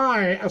Dull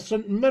Rye, a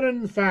St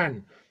Mirren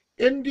fan.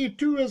 Indy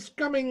 2 is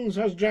coming,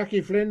 says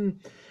Jackie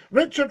Flynn.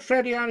 Richard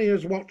Frediani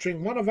is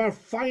watching, one of our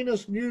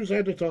finest news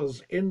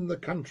editors in the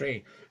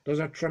country. Does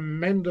a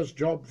tremendous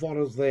job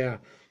for us there.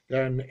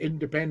 An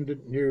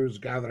independent news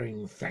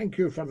gathering. Thank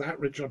you for that,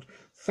 Richard.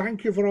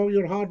 Thank you for all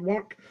your hard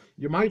work.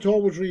 You might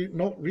always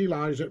not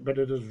realise it, but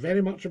it is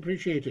very much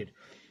appreciated.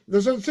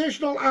 The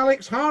sensational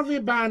Alex Harvey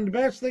band,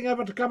 best thing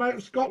ever to come out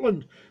of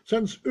Scotland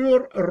since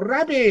Ur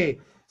Rabbi,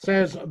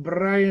 says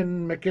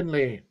Brian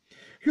McKinley.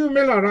 Hugh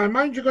Miller, I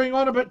mind you going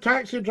on about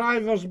taxi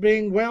drivers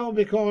being well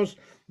because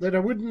they had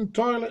a wooden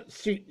toilet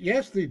seat.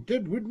 Yes, they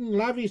did, wooden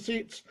lavvy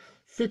seats,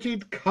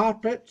 fitted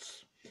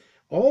carpets.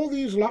 All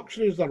these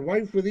luxuries, their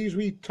wife with these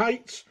wee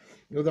tights,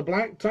 with the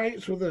black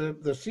tights with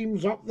the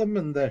seams up them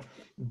and the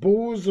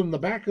bows on the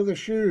back of the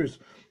shoes.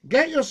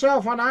 Get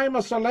yourself an I'm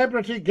a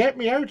Celebrity, get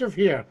me out of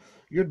here.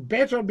 You'd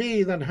better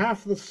be than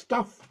half the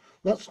stuff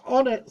that's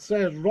on it,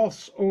 says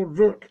Ross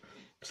O'Rourke.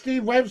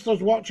 Steve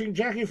Webster's watching.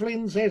 Jackie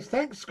Flynn says,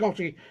 thanks,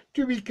 Scotty.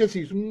 2 wee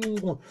kisses.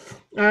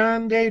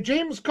 And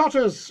James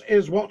Cotters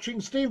is watching.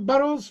 Steve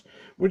Burrows,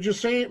 would you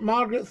say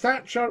Margaret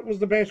Thatcher was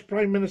the best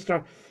Prime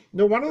Minister?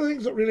 No, one of the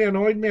things that really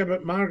annoyed me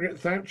about Margaret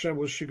Thatcher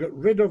was she got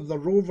rid of the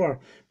Rover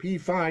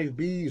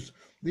P5Bs,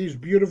 these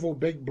beautiful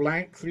big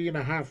black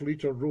 3.5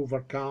 litre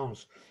Rover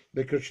cars,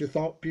 because she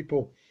thought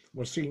people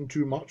were seeing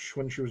too much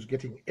when she was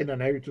getting in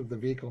and out of the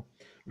vehicle.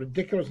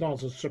 Ridiculous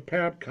nonsense.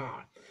 Superb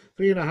car.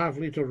 3.5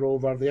 litre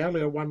Rover. The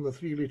earlier one, the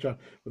 3 litre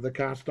with the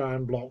cast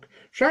iron block.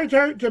 Shout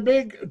out to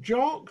Big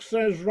Jock,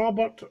 says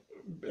Robert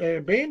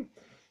Bain.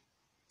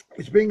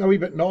 He's being a wee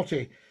bit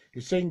naughty.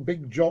 He's saying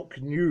Big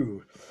Jock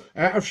new.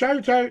 A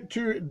shout out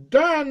to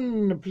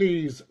Dan,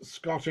 please,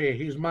 Scotty.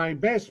 He's my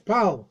best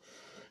pal.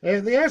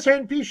 The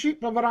SNP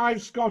sheep have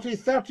arrived, Scotty.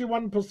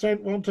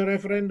 31% want a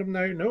referendum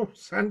now. No,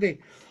 Sandy.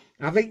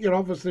 I think you're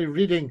obviously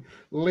reading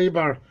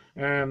Labour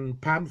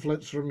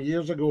pamphlets from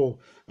years ago,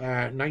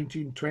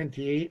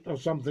 1928 or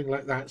something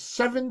like that.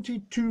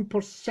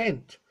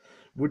 72%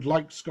 would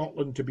like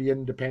Scotland to be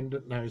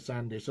independent now,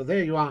 Sandy. So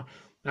there you are.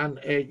 And,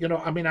 you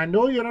know, I mean, I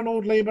know you're an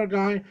old Labour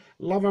guy,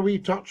 love a wee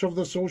touch of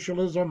the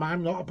socialism.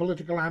 I'm not a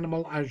political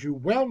animal, as you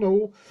well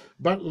know,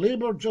 but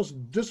Labour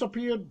just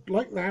disappeared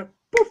like that.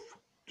 Poof,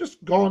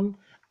 just gone,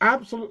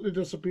 absolutely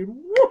disappeared.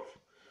 Woof,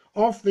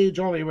 off they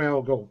jolly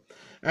well go.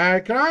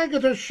 Can I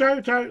get a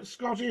shout out,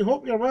 Scotty?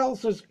 Hope you're well,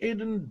 says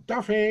Aidan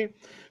Duffy.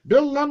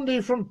 Bill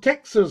Lundy from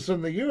Texas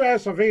in the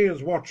US of A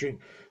is watching.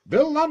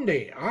 Bill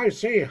Lundy, I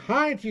say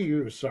hi to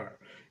you, sir.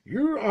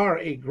 You are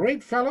a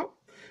great fellow,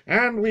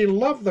 and we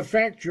love the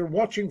fact you're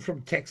watching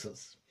from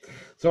Texas.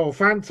 So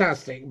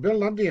fantastic. Bill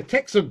Lundy, a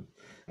Texan.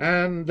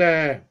 And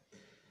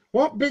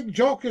what big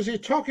jock is he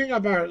talking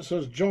about,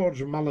 says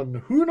George Mullen.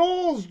 Who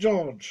knows,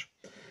 George?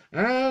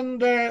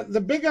 And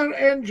the bigger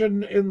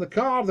engine in the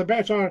car, the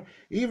better,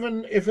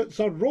 even if it's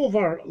a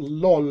Rover,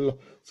 lol,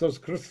 says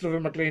Christopher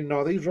McLean.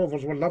 No, these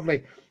Rovers were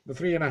lovely, the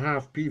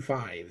 3.5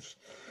 P5s.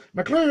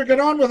 McClue, get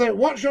on with it.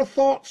 What's your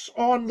thoughts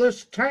on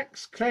this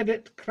tax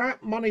credit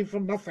crap money for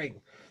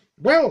nothing?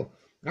 Well,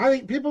 I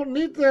think people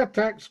need their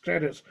tax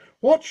credits.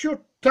 What's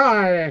your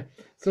tie,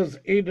 says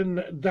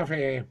Aidan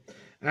Duffy.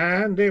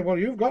 And, well,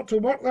 you've got to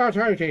work that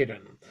out,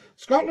 Aidan.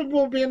 Scotland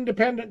will be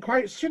independent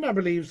quite soon, I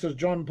believe, says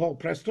John Paul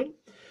Preston.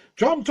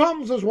 John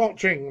Toms is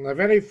watching, a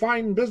very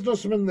fine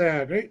businessman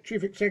there, great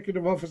Chief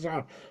Executive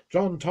Officer,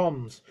 John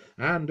Toms,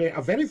 and a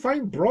very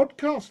fine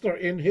broadcaster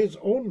in his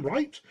own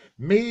right,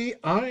 may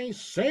I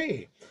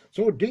say.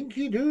 So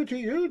dinky-do to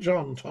you,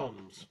 John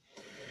Toms.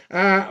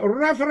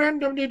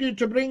 Referendum needed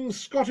to bring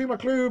Scottie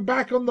McClue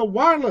back on the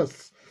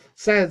wireless,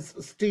 says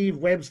Steve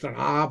Webster.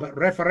 Ah, but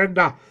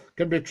referenda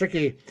can be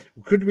tricky.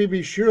 Could we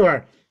be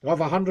sure of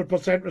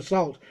 100%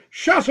 result?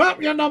 Shut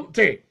up, you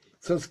numpty,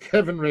 says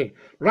Kevin Ray.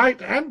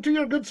 Right, and to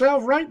your good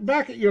self, right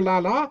back at you,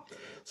 Lala.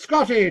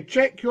 Scotty,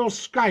 check your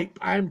Skype.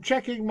 I'm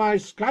checking my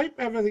Skype.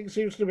 Everything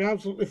seems to be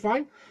absolutely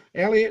fine.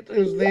 Elliot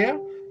is there.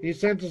 He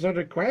sent us a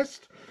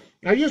request.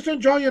 I used to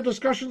enjoy your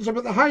discussions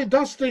about the high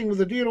dusting with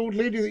the dear old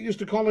lady that used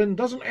to call in.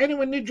 Doesn't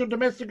anyone need your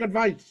domestic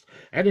advice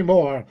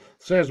anymore,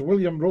 says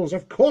William Rose.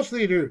 Of course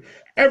they do.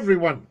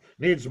 Everyone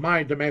needs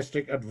my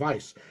domestic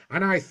advice.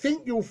 And I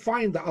think you'll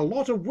find that a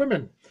lot of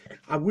women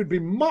would be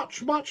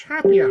much, much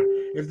happier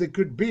if they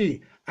could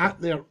be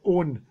at their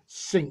own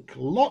sink.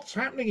 Lots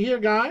happening here,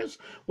 guys.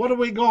 What have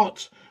we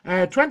got?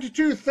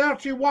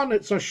 22:31.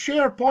 It's a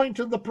share point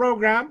in the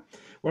programme.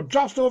 We're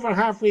just over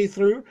halfway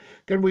through.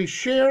 Can we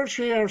share?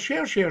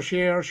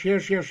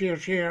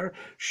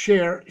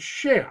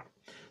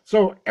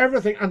 So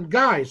everything. And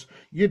guys,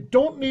 you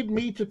don't need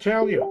me to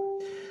tell you.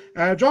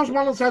 George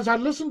Mullen says, I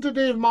listened to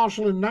Dave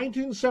Marshall in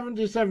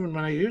 1977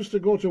 when I used to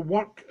go to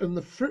work in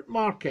the fruit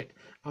market.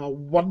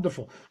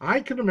 Wonderful. I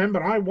can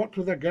remember I worked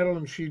with a girl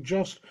and she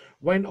just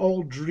went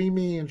all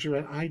dreamy and she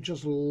went, I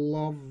just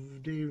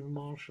love Dave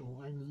Marshall.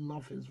 I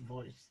love his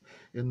voice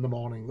in the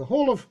morning. The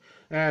whole of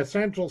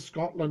central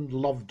Scotland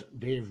loved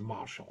Dave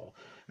Marshall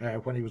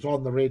when he was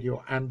on the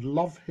radio and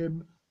love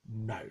him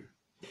now.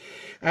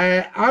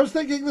 I was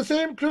thinking the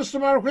same,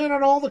 Christopher. Where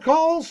are all the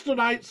calls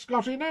tonight,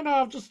 Scotty? No,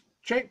 I've just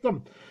checked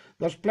them.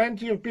 There's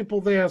plenty of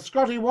people there.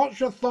 Scotty, what's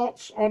your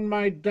thoughts on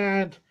my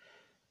dad?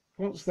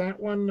 What's that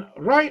one?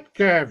 Right,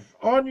 Kev,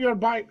 on your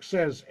bike,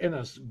 says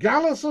Innes.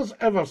 Gallus as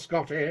ever,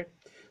 Scotty,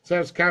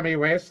 says Cammy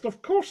West.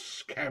 Of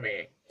course,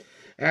 Cammy.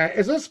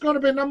 Is this going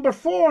to be number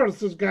 4,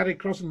 says Gary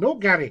Crossan. No,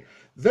 Gary,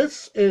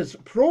 this is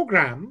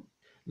programme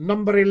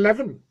number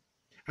 11.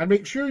 And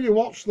make sure you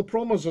watch the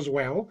promos as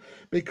well,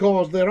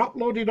 because they're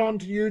uploaded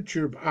onto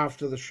YouTube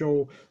after the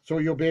show, so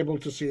you'll be able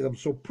to see them.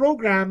 So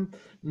programme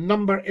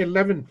number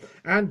 11.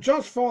 And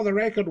just for the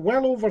record,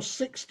 well over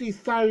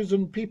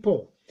 60,000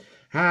 people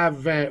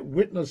have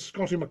witnessed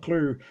Scottie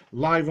McClue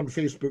live on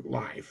Facebook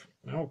Live.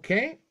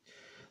 Okay.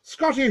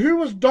 Scotty, who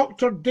was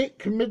Dr.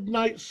 Dick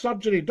Midnight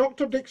Surgery?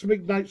 Dr. Dick's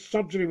Midnight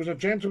Surgery was a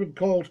gentleman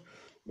called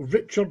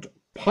Richard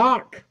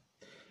Park,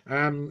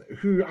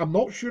 who I'm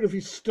not sure if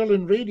he's still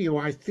in radio.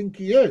 I think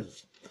he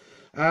is.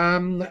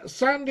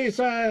 Sandy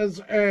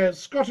says,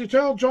 Scotty,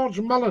 tell George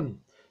Mullen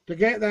to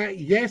get that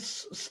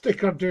yes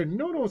sticker done.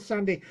 No,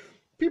 Sandy.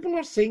 People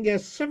are saying,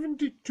 yes,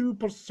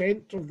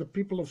 72% of the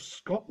people of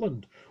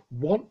Scotland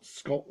want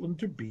Scotland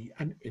to be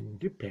an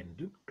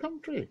independent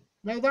country.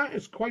 Now, that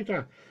is quite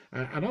an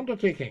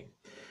undertaking.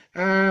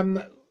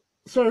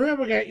 So here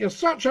we go. You're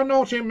such a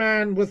naughty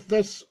man with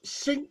this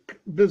sink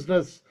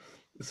business,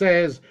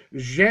 says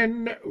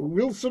Jen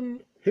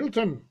Wilson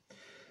Hilton.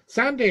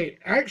 Sandy,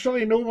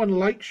 actually no one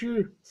likes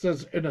you,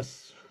 says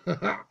Innes.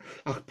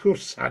 Poor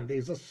Sandy,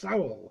 he's a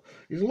soul.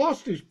 He's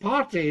lost his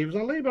party. He was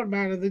a Labour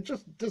man and they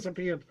just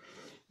disappeared.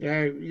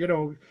 You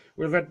know,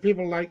 we've had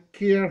people like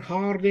Keir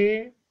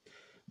Hardie,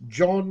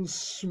 John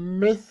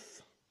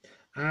Smith,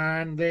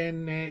 and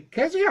then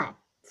Kezia.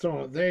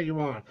 So there you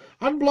are.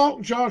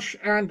 Unblock Josh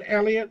and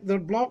Elliot. They're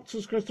blocked,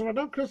 says Christopher.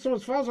 No, Christopher,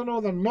 as far as I know,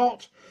 they're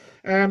not.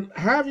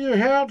 Have you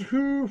heard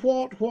who,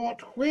 what,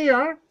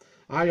 where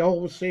I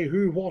always say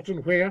who, what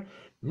and where.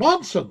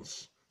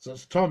 Nonsense,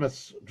 says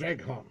Thomas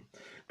Dreghorn.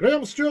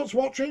 Graham Stewart's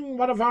watching,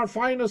 one of our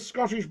finest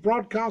Scottish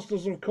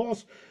broadcasters, of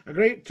course, a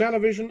great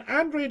television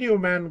and radio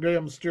man,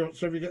 Graham Stewart.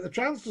 So if you get the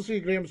chance to see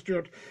Graham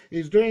Stewart,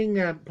 he's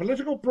doing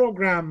political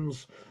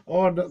programmes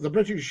on the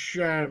British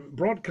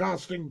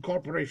Broadcasting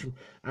Corporation,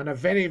 and a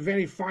very,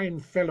 very fine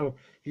fellow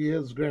he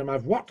is, Graham.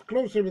 I've worked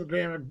closely with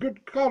Graham, a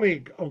good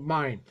colleague of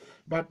mine,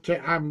 but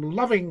I'm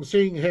loving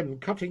seeing him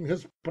cutting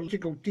his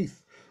political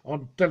teeth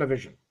on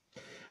television.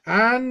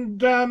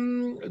 And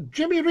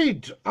Jimmy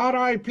Reid,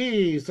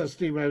 R.I.P., says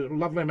Steve, a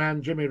lovely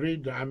man, Jimmy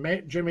Reid. I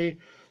met Jimmy,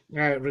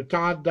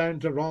 retired down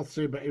to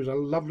Rothsay, but he was a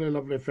lovely,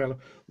 lovely fellow.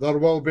 There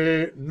will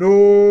be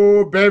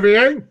no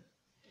bevying.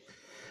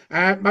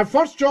 My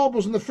first job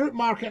was in the fruit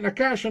market in a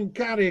cash and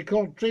carry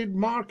called Trade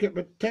Market,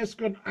 but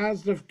Tesco and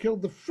Asda have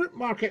killed the fruit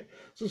market,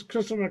 says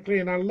Christopher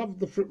McLean. I love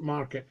the fruit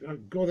market. I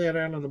go there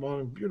early in the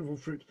morning, beautiful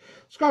fruit.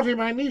 Scotty,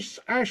 my niece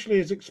Ashley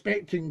is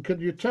expecting.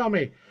 Could you tell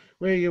me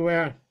where you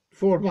were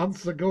 4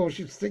 months ago?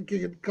 She's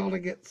thinking and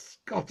calling it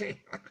Scotty.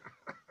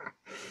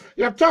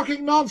 You're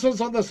talking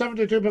nonsense on the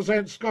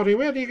 72%, Scotty.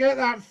 Where do you get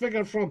that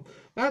figure from?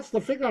 That's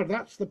the figure.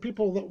 That's the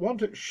people that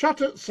want it.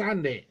 Shut it,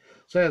 Sandy,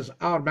 says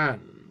our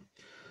man.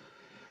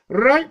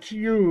 Right,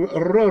 you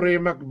Rory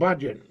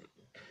McBudgeon.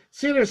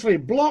 Seriously,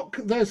 block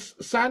this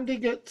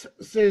Sandygate,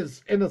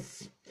 says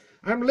Innes.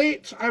 I'm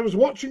late. I was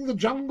watching The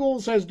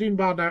Jungle, says Dean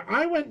Barr. Now,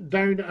 I went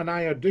down and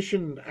I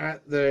auditioned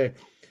at the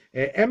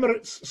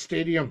Emirates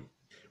Stadium,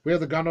 where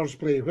the Gunners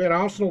play, where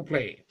Arsenal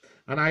play.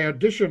 And I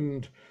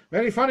auditioned,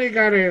 very funny,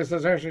 Gary,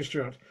 says Ashley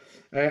Stewart.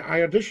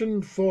 I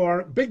auditioned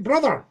for Big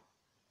Brother.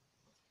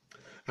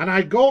 And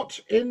I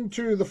got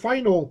into the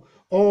final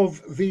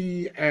of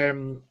the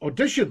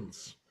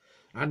auditions.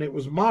 And it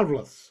was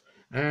marvellous.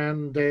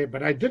 And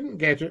but I didn't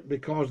get it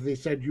because they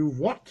said, you've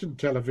worked in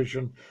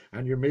television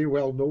and you may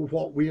well know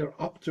what we're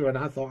up to. And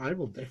I thought, I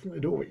will definitely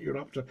know what you're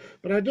up to.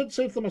 But I did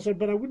say to them, I said,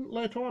 but I wouldn't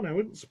let on. I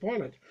wouldn't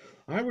spoil it.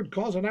 I would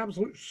cause an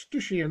absolute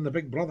stushy in the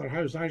Big Brother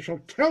house. I shall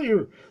tell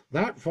you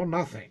that for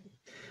nothing.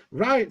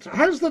 Right,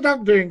 how's the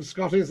dog doing,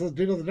 Scotty? Says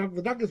Dino.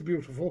 The dog is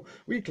beautiful.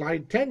 We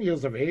Clyde, 10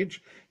 years of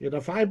age. He had a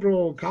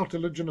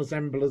fibrocartilaginous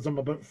embolism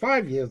about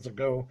 5 years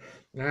ago,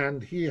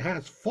 and he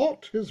has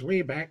fought his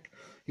way back.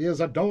 He is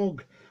a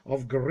dog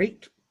of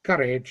great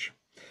courage.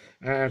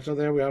 So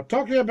there we are.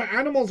 Talking about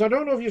animals, I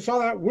don't know if you saw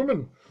that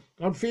woman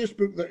on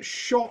Facebook that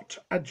shot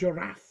a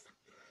giraffe.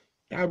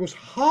 I was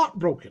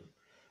heartbroken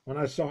when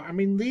I saw it. I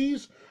mean,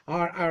 these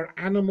are our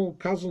animal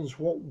cousins.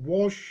 What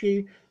was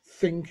she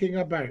thinking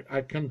about?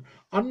 I can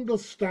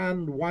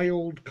understand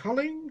wild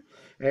culling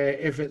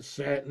if it's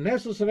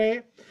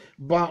necessary,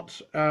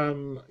 but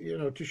you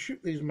know, to shoot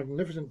these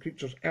magnificent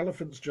creatures,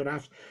 elephants,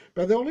 giraffes,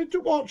 but they'll need to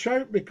watch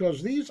out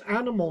because these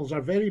animals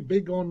are very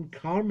big on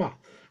karma.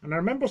 And I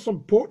remember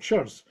some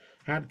poachers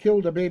had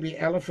killed a baby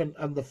elephant,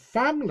 and the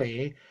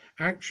family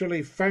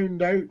actually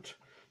found out,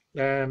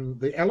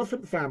 the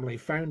elephant family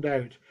found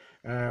out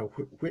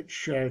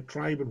which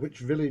tribe and which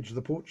village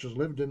the poachers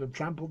lived in and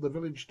trampled the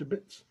village to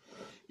bits.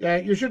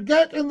 You should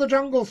get in the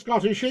jungle,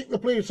 Scotty. Shake the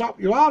place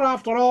up. You are,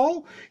 after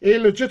all, a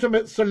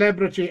legitimate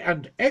celebrity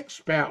and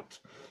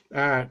expert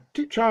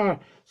teacher.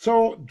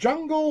 So,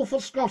 jungle for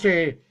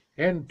Scotty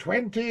in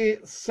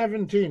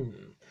 2017.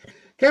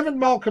 Kevin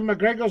Malcolm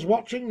McGregor's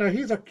watching. Now,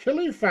 he's a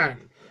Killy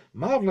fan.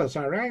 Marvellous.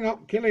 I rang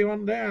up Killy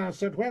one day and I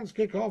said, when's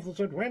kick-off? They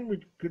said, when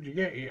could you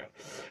get here?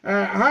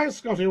 Hi,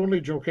 Scotty,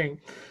 only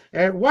joking.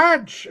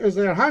 Wadge is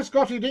there. Hi,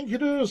 Scotty,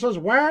 Dinky-Doo, says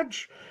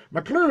Wadge.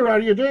 McClue, are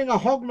you doing a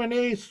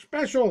Hogmanay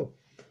special?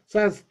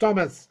 Says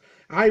Thomas.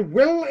 I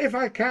will if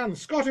I can.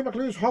 Scotty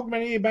McClue's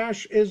Hogmanay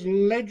Bash is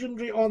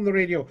legendary on the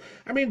radio.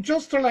 I mean,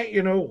 just to let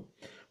you know,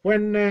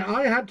 when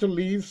I had to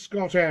leave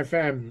Scot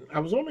FM, I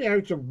was only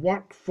out of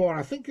work for,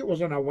 I think it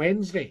was on a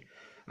Wednesday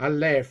I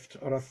left,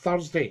 or a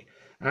Thursday,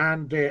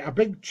 and a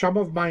big chum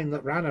of mine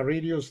that ran a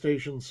radio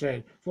station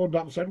phoned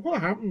up and said, what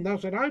happened? I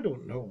said, I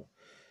don't know.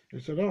 He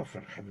said, oh,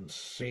 for heaven's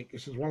sake. He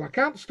says, well, I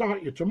can't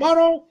start you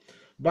tomorrow,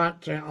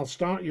 but I'll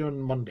start you on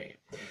Monday.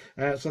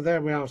 So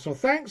there we are. So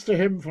thanks to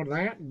him for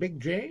that, Big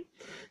J.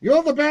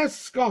 You're the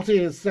best,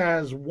 Scotty,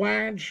 says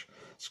Wadge.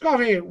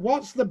 Scotty,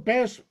 what's the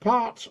best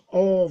part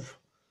of...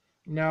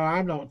 No,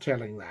 I'm not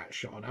telling that,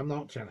 Sean. I'm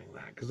not telling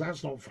that, because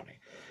that's not funny.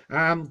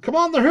 Come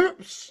on, the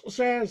hoops,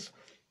 says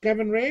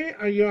Kevin Ray.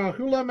 Are you a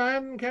hula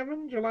man,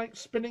 Kevin? Do you like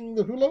spinning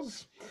the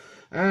hulas?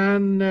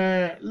 And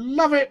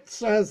love it,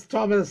 says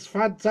Thomas.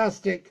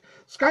 Fantastic.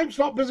 Skype's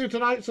not busy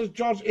tonight, says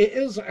George. It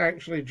is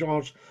actually,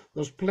 George.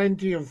 There's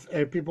plenty of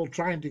people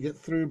trying to get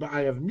through, but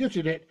I have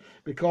muted it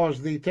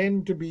because they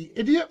tend to be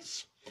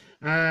idiots,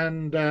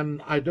 and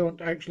I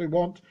don't actually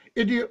want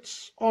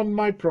idiots on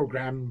my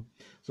program.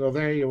 So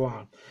there you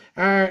are.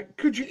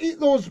 Could you eat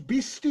those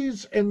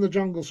beasties in the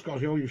jungle,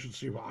 Scotty? Oh, you should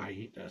see what I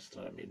eat,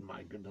 Esther. I mean,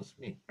 my goodness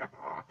me.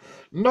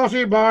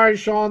 Naughty boy,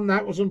 Sean.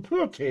 That was in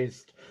poor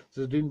taste,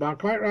 says Dean Barr.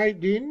 Quite right,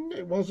 Dean.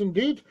 It was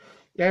indeed.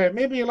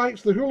 Maybe he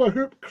likes the hula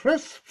hoop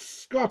crisps,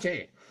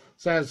 Scotty,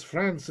 says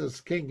Francis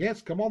King.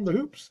 Yes, come on the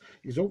hoops.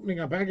 He's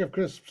opening a bag of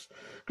crisps.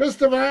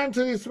 Christopher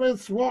Anthony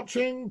Smith's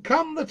watching.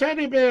 Come the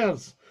teddy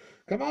bears.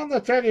 Come on the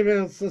teddy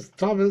bears, says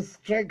Thomas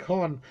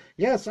Treghorn.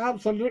 Yes,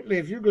 absolutely,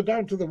 if you go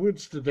down to the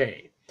woods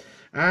today.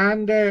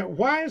 And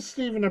why is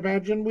Stephen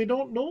Abadjan? We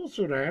don't know,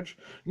 Suraj.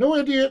 No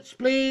idiots,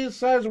 please,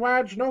 says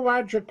Waj. No,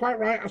 Waj, you're quite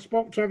right. I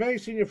spoke to a very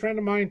senior friend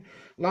of mine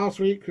last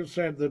week who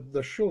said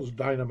the show's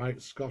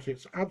dynamite, Scott.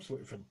 It's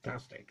absolutely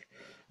fantastic.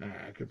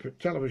 I could put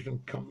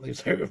television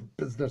companies out of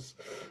business,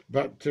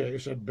 but he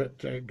said,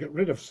 get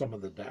rid of some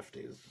of the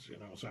dafties, you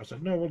know. So I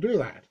said, no, we'll do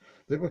that.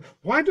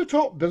 Why do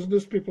top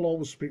business people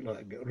always speak like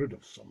that? Get rid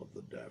of some of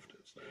the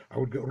dafties. I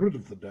would get rid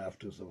of the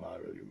dafties if I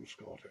were you,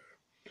 Scotty.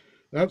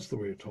 That's the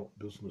way top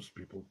business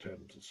people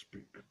tend to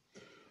speak.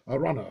 I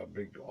run a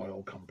big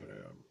oil company,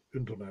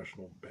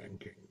 international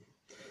banking,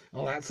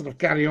 all that sort of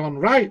carry on.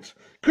 Right.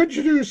 Could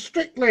you do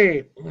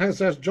Strictly?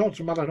 Says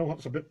George Muller. No,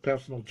 it's a bit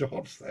personal,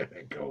 George. There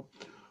you go.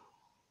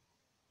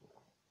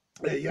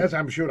 Yes,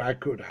 I'm sure I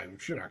could. I'm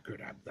sure I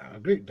could. I'm a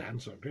great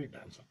dancer, great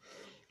dancer.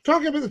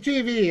 Talking about the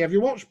TV, have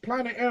you watched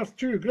Planet Earth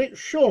 2? Great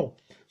show,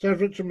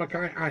 says Richard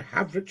Mackay. I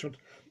have, Richard,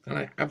 and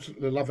I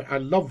absolutely love it. I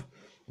love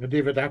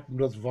David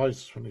Attenborough's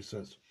voice when he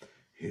says,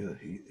 here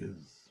he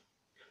is,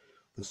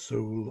 the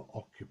sole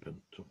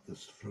occupant of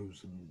this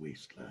frozen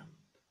wasteland,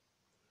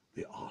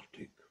 the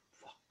Arctic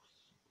fox.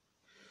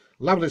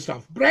 Lovely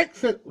stuff.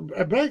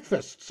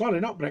 Breakfast, sorry,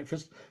 not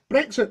breakfast.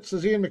 Brexit,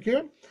 says Ian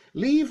McEwen.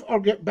 Leave or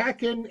get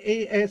back in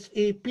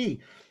ASAP.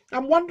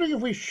 I'm wondering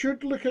if we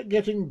should look at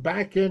getting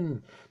back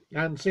in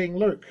and saying,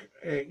 look,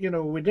 you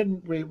know, we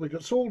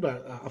got sold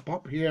a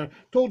pup here,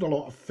 told a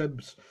lot of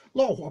fibs, a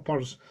lot of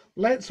whoppers.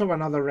 Let's have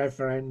another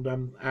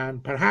referendum,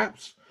 and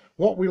perhaps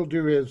what we'll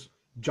do is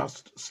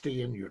just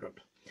stay in Europe.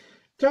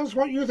 Tell us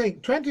what you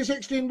think.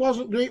 2016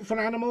 wasn't great for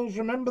animals.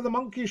 Remember the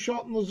monkey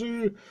shot in the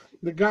zoo?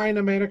 The guy in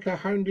America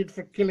hounded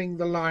for killing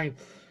the lion.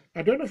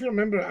 I don't know if you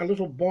remember, a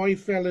little boy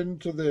fell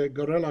into the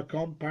gorilla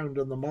compound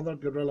and the mother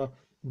gorilla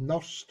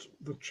nursed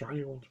the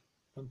child.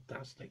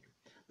 Fantastic.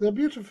 They're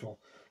beautiful.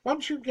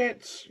 Once you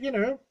get, you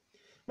know,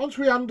 once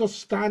we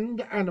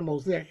understand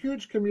animals, they're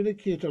huge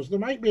communicators. They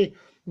might be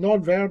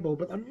non-verbal,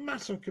 but they're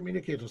massive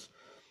communicators.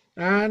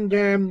 And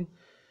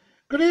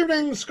good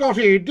evening,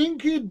 Scotty.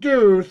 Dinky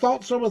Doo.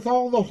 Thoughts are with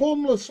all the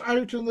homeless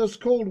out in this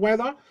cold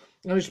weather,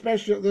 and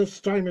especially at this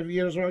time of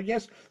year as well.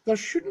 Yes, there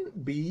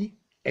shouldn't be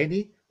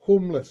any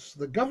homeless.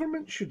 The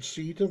government should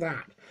see to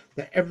that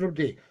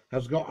everybody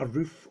has got a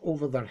roof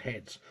over their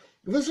heads.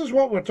 This is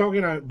what we're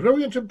talking about.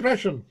 Brilliant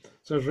impression,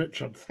 says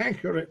Richard.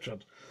 Thank you,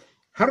 Richard.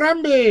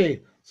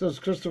 Harambe, says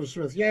Christopher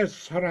Smith.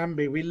 Yes,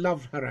 Harambe. We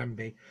love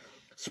Harambe.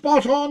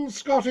 Spot on,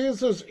 Scotty,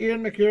 says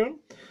Ian McEwen.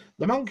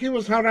 The monkey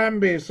was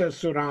Harambe, says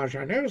Suraj.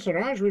 I know,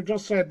 Suraj, we've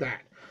just said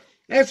that.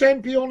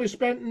 SNP only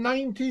spent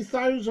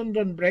 90,000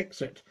 on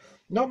Brexit.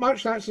 Not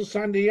much, that says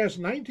Sandy. Yes,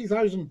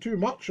 90,000 too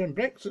much on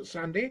Brexit,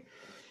 Sandy.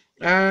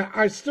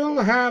 I still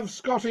have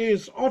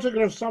Scotty's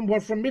autograph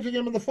somewhere from meeting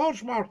him in the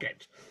Forge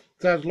Market,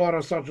 says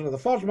Laura Surgeon of the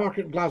Forge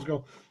Market in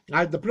Glasgow. I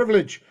had the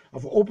privilege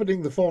of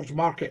opening the Forge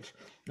Market,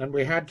 and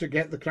we had to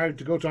get the crowd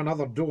to go to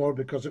another door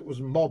because it was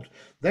mobbed.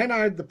 Then I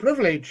had the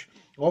privilege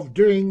of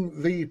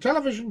doing the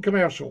television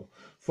commercial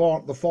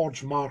for the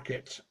Forge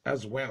Market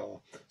as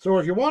well. So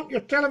if you want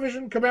your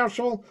television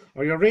commercial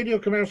or your radio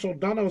commercial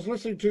done, I was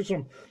listening to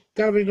some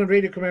television and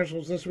radio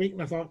commercials this week,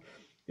 and I thought,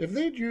 if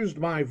they'd used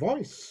my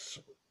voice,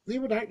 they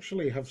would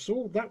actually have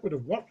sold. That would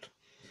have worked.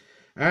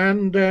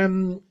 And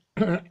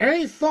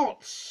any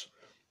thoughts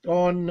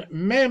on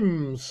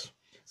memes,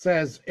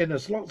 says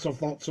Innes. Lots of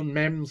thoughts on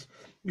memes.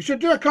 You should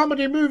do a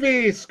comedy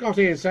movie,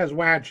 Scotty, says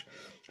Waj.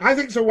 I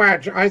think so,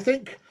 Waj. I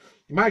think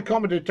my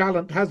comedy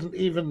talent hasn't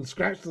even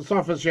scratched the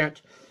surface yet.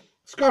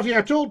 Scotty,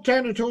 I told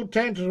 10 who told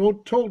 10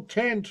 who told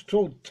 10 to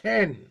told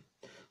 10.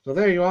 So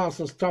there you are,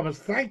 says Thomas.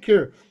 Thank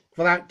you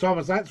for that,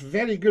 Thomas. That's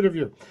very good of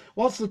you.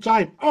 What's the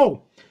time?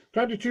 Oh,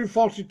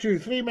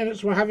 22:42. 3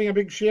 minutes. We're having a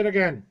big share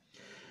again.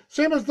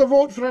 Same as the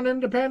vote for an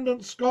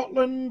independent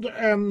Scotland.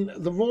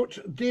 The vote,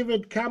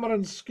 David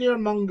Cameron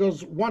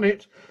scaremongers won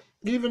it.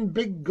 Even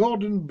big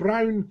Gordon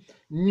Brown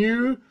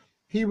knew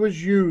he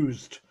was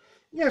used.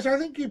 Yes, I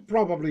think he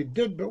probably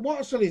did, but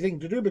what a silly thing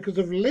to do, because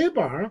if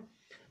Labour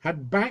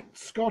had backed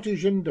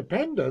Scottish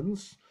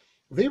independence,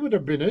 they would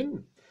have been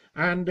in.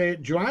 And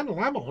Joanne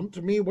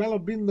Lamont may well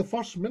have been the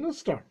First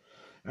Minister.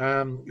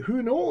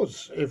 Who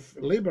knows? If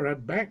Labour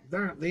had backed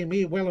that, they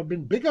may well have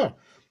been bigger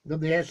than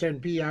the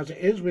SNP as it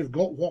is. We've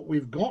got what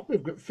we've got.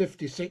 We've got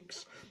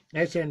 56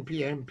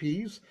 SNP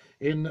MPs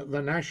in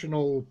the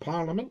National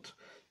Parliament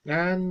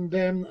and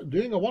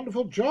doing a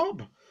wonderful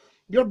job.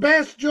 Your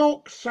best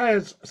joke,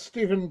 says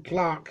Stephen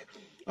Clark.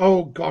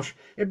 Oh, gosh,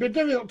 it'd be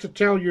difficult to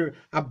tell you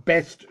a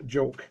best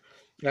joke.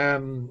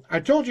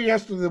 I told you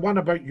yesterday the one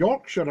about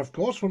Yorkshire, of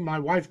course, when my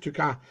wife took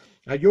a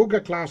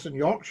yoga class in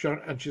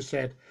Yorkshire, and she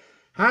said,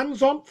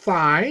 hands on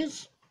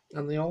thighs,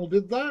 and they all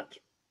did that.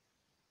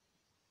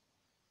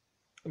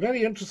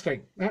 Very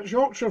interesting. That's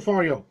Yorkshire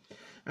for you.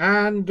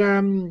 And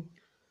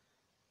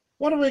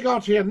What have we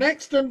got here?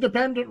 Next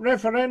independent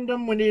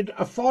referendum, we need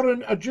a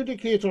foreign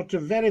adjudicator to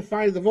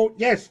verify the vote.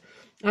 Yes,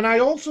 and I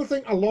also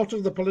think a lot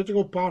of the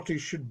political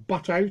parties should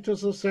butt out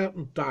at a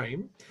certain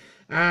time,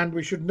 and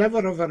we should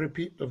never have a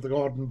repeat of the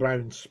Gordon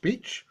Brown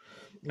speech,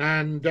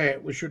 and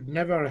we should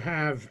never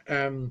have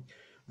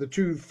the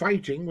two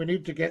fighting. We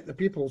need to get the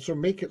people, so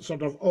make it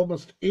sort of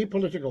almost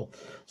apolitical.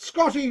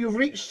 Scotty, you've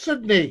reached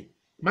Sydney.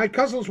 My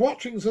cousin's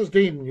watching, says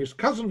Dean. His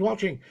cousin's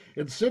watching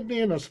in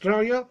Sydney in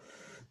Australia.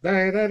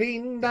 Give us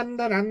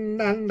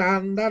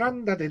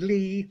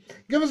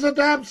a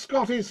dab,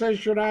 Scotty, says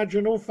Sharad.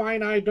 You know,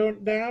 fine, I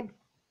don't dab.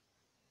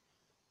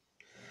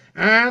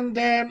 And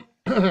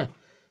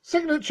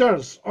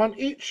signatures on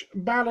each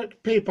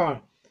ballot paper,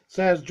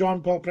 says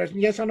John Paul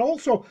Preston. Yes, and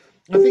also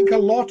I think a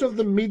lot of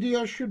the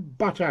media should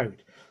butt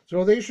out.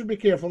 So they should be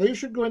careful. They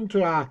should go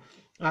into a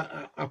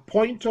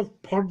point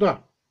of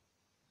purdah.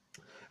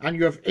 And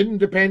you have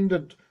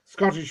independent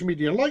Scottish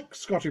media like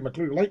Scottie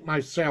McClue, like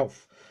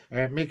myself,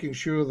 making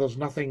sure there's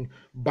nothing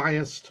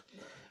biased.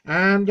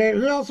 And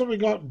who else have we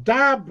got?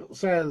 DAB,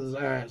 says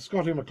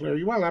Scottie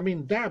McClue. Well, I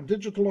mean, DAB,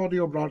 digital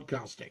audio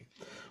broadcasting.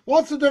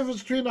 What's the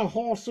difference between a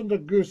horse and a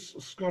goose,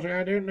 Scotty?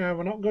 I don't know.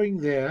 We're not going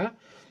there.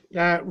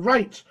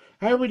 Right.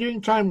 How are we doing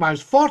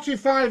time-wise?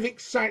 45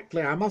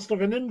 exactly. I must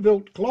have an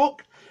inbuilt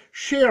clock.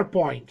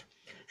 SharePoint.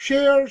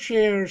 Share.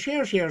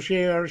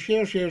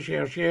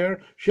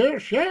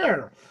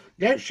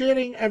 Get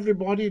sharing,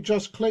 everybody.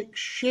 Just click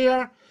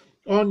share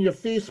on your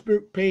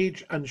Facebook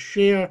page and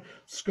share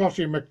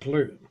Scottie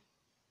McClue.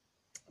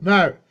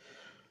 Now,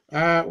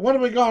 what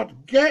have we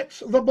got?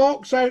 Get the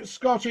box out,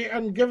 Scotty,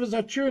 and give us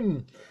a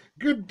tune.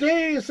 Good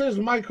day, says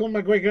Michael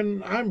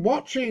McGuigan. I'm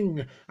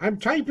watching. I'm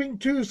typing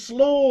too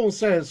slow,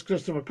 says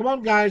Christopher. Come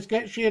on, guys,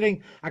 get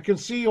sharing. I can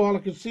see you all. I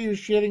can see you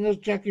sharing us.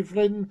 Jackie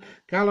Flynn,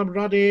 Callum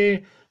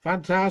Ruddy,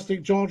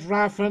 fantastic. George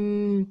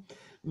Raffin.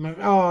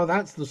 Oh,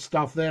 that's the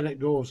stuff. There it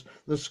goes.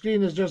 The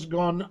screen has just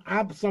gone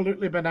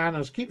absolutely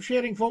bananas. Keep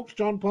sharing, folks.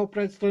 John Paul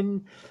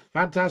Preston,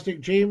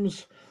 fantastic.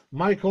 James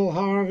Michael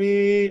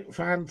Harvey,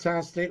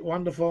 fantastic,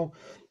 wonderful.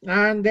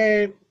 And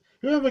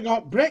who have we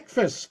got?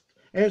 Breakfast.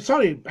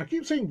 Sorry, I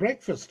keep saying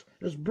breakfast.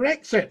 It's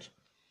Brexit.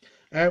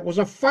 It was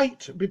a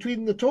fight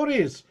between the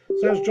Tories,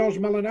 says George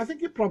Mullen. I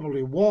think it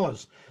probably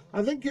was.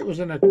 I think it was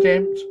an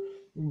attempt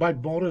by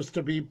Boris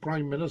to be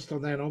Prime Minister.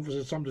 Then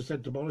obviously somebody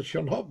said to Boris,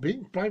 you're not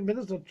being Prime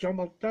Minister, chum,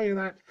 I'll tell you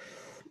that.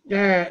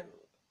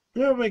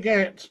 Who have we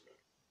get?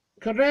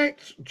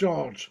 Correct,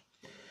 George.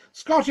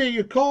 Scotty,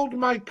 you called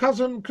my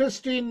cousin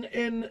Christine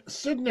in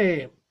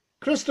Sydney.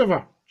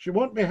 Christopher, she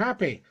won't be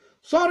happy.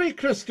 Sorry,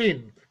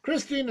 Christine.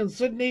 Christine in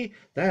Sydney.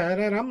 So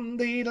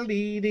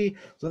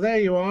there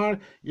you are.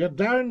 You're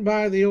down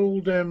by the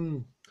old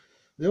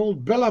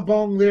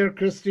Billabong there,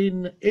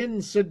 Christine,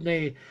 in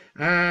Sydney.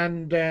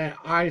 And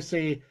I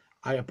say,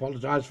 I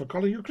apologise for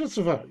calling you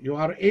Christopher. You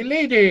are a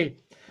lady.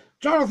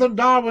 Jonathan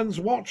Darwin's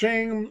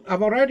watching.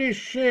 I've already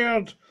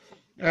shared,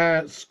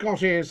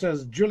 Scotty,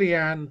 says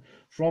Julianne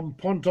from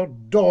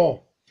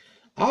Ponterdau.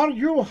 Are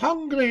you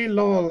hungry,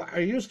 lol? I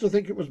used to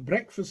think it was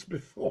breakfast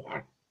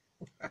before.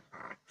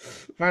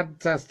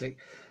 Fantastic.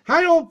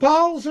 Hi, old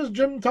pal, says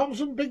Jim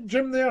Thompson. Big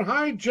Jim there.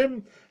 Hi,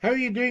 Jim. How are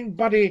you doing,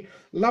 buddy?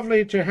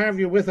 Lovely to have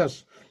you with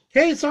us.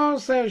 Hey, sir,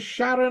 says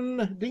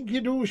Sharon.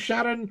 Dinky-doo,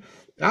 Sharon.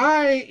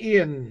 Aye,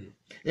 Ian.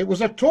 It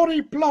was a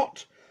Tory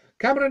plot.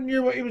 Cameron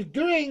knew what he was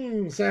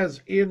doing,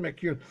 says Ian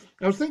McHugh.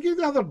 I was thinking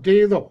the other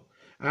day, though,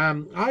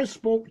 I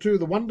spoke to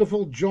the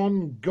wonderful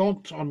John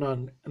Gaunt on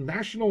a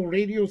national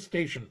radio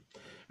station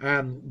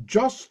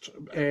just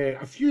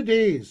a few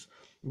days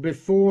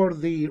before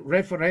the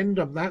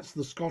referendum. That's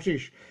the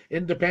Scottish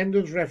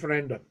independence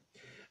referendum.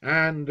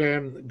 And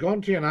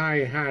Gaunty and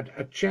I had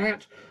a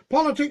chat.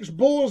 Politics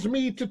bores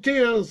me to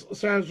tears,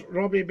 says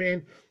Robbie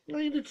Bain.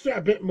 I need to get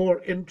a bit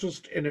more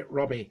interest in it,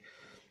 Robbie.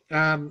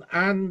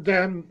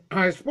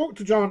 I spoke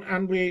to John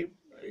and we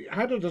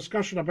had a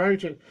discussion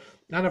about it.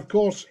 And of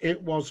course,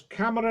 it was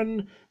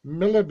Cameron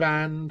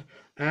Miliband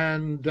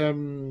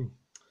and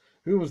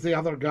who was the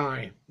other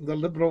guy? The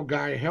Liberal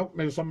guy. Help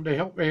me, somebody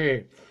help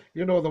me.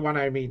 You know the one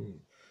I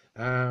mean.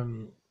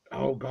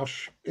 Oh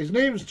gosh, his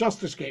name's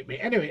just escaped me.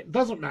 Anyway, it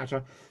doesn't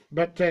matter.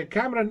 But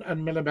Cameron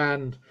and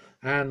Miliband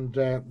and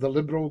the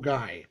Liberal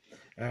guy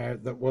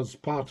that was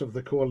part of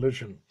the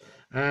coalition.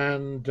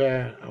 And,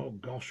 oh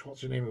gosh,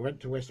 what's his name? He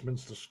went to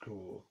Westminster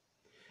School.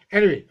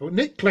 Anyway,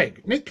 Nick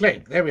Clegg,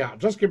 there we are.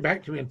 Just came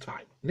back to me in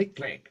time. Nick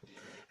Clegg.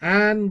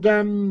 And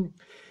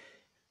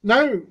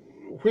now,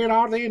 where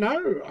are they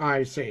now,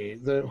 I say?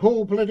 The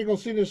whole political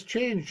scene has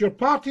changed. Your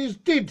parties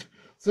did,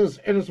 says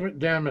Innes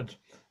McDermott.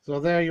 So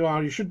there you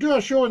are. You should do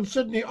a show in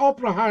Sydney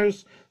Opera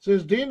House,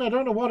 says Dean. I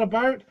don't know what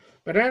about,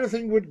 but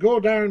anything would go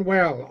down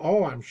well.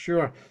 Oh, I'm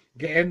sure.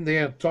 Get in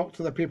there, talk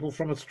to the people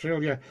from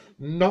Australia.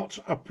 Not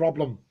a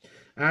problem.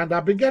 And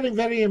I've been getting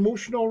very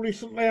emotional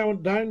recently. I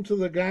went down to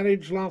the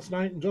garage last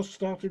night and just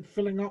started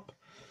filling up.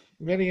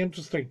 Very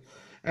interesting.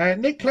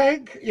 Nick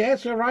Clegg,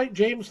 yes, you're right,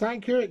 James,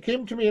 thank you. It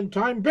came to me in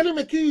time. Billy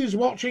McKee's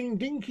watching.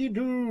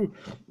 Dinky-doo,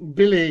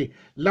 Billy.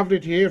 Lovely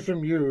to hear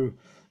from you.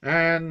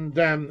 And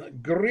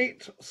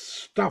great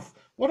stuff.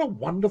 What a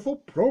wonderful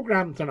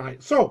program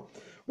tonight. So,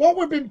 what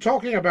we've been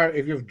talking about,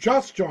 if you've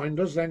just joined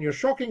us, then you're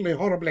shockingly,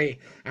 horribly,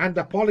 and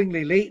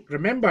appallingly late.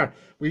 Remember,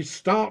 we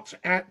start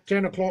at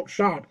 10 o'clock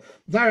sharp.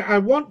 Now, I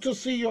want to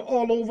see you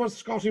all over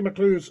Scottie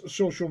McClue's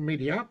social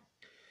media.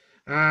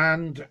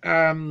 And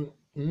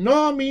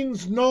no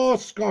means no,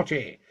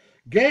 Scottie.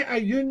 Get a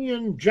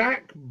Union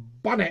Jack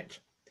bonnet.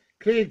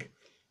 Craig,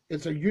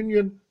 it's a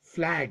Union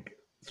flag.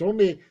 It's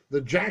only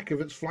the Jack if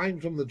it's flying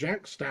from the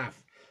Jack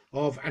staff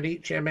of an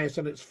HMS.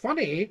 And it's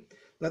funny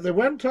that they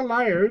weren't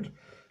allowed,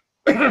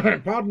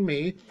 pardon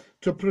me,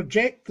 to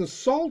project the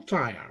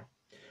saltire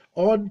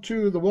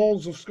onto the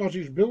walls of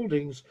Scottish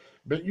buildings.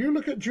 But you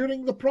look at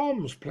during the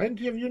proms,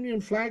 plenty of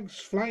Union flags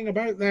flying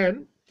about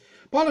then.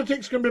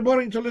 Politics can be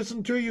boring to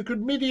listen to. You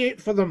could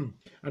mediate for them.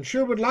 And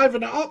sure would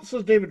liven it up,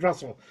 says David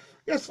Russell.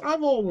 Yes,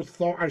 I've always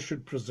thought I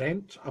should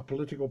present a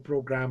political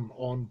programme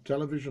on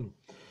television.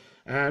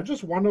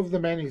 Just one of the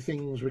many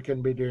things we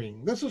can be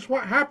doing. This is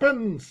what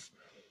happens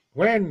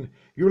when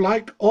you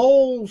like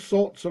all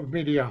sorts of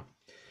media.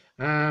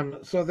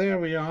 So there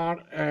we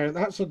are.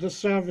 That's a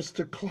disservice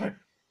to clowns.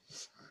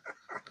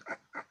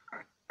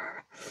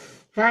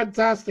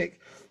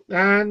 Fantastic.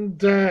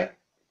 And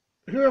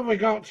who have we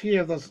got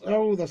here? There's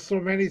so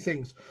many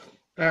things.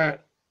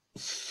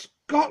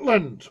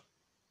 Scotland.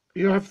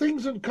 You have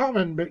things in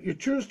common, but you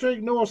choose to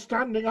ignore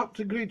standing up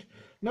to greed.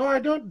 No, I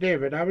don't,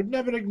 David. I would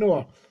never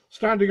ignore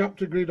standing up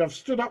to greed. I've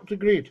stood up to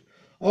greed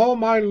all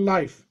my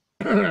life.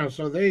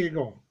 So there you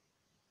go.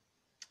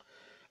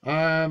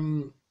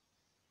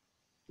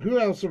 Who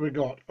else have we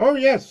got? Oh,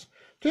 yes.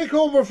 Take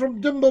over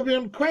from Dimbleby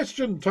in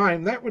Question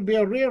Time. That would be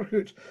a rare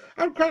hoot.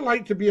 I'd quite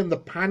like to be in the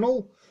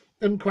panel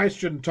in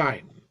Question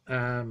Time.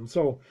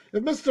 So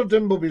if Mr.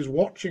 Dimbleby's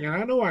watching, and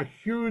I know a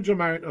huge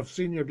amount of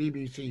senior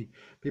BBC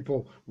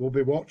people will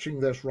be watching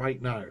this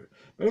right now,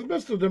 but if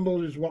Mr.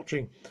 Dimbleby's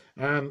watching,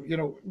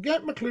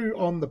 get McClue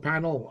on the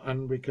panel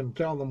and we can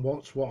tell them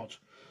what's what.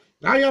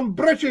 I am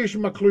British,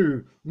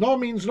 McClue. No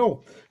means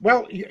no.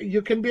 Well,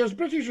 you can be as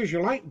British as you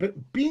like,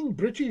 but being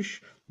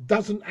British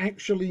doesn't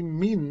actually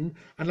mean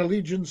an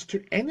allegiance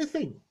to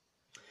anything.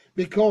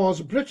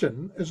 Because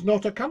Britain is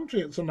not a country,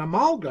 it's an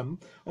amalgam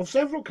of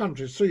several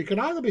countries. So you can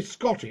either be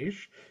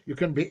Scottish, you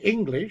can be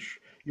English,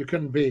 you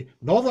can be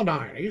Northern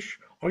Irish,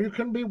 or you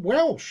can be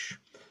Welsh.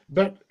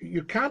 But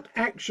you can't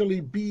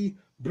actually be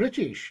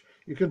British.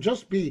 You can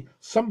just be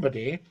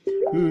somebody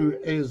who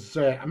is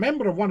a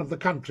member of one of the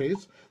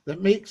countries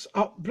that makes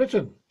up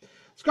Britain.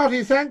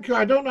 Scottie, thank you.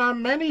 I don't know how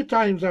many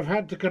times I've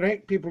had to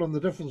correct people on the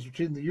difference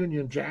between the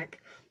Union Jack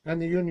and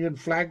the Union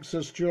flag,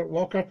 says Stuart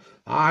Walker.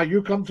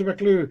 You come to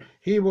McClue,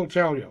 he will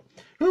tell you.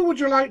 Who would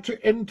you like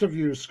to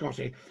interview,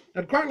 Scottie?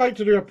 I'd quite like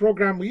to do a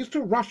programme. We used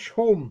to rush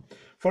home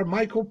for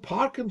Michael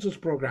Parkins's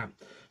programme.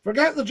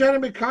 Forget the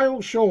Jeremy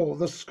Kyle show,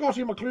 the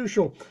Scottie McClue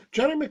show.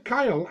 Jeremy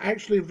Kyle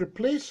actually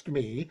replaced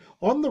me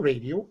on the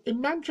radio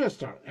in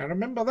Manchester. I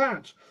remember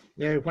that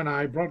when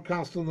I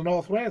broadcast in the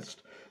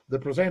Northwest. The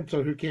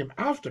presenter who came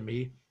after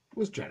me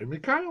was Jeremy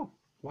Kyle.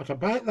 What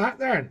about that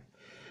then?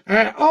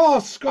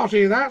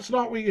 Scottie, that's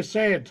not what you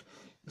said.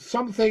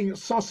 Something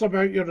sus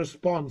about your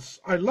response.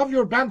 I love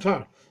your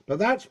banter, but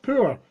that's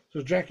poor,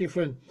 says Jackie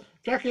Flynn.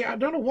 Jackie, I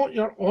don't know what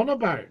you're on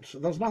about.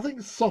 There's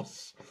nothing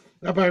sus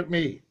about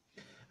me.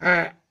 Who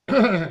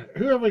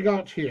have we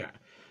got here?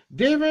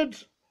 David.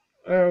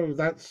 Oh,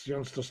 that's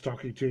youngsters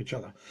talking to each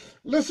other.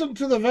 Listen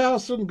to the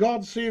verse in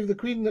God Save the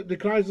Queen that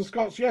decries the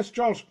Scots. Yes,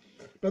 Josh,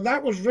 but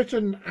that was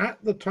written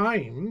at the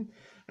time,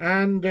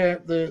 and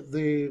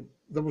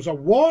there was a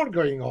war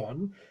going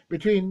on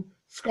between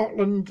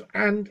Scotland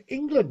and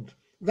England.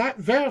 That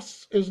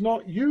verse is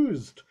not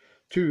used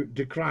to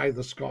decry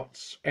the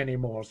Scots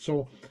anymore,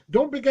 so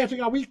don't be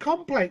getting a wee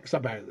complex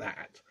about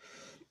that.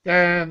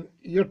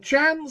 You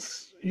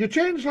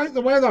change like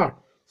the weather,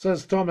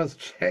 says Thomas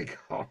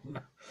Cheghorn.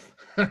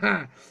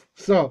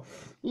 So,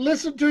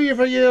 listen to you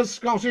for years,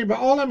 Scottie, but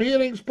all I'm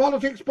hearing is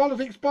politics,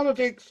 politics,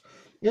 politics.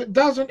 It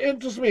doesn't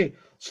interest me.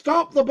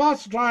 Stop the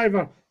bus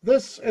driver.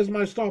 This is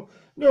my stop.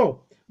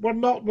 No, we're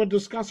not. We're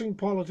discussing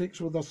politics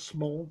with a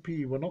small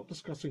p. We're not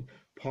discussing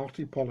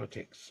party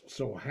politics.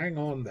 So hang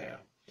on there.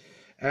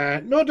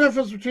 No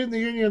difference between the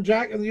Union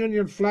Jack and the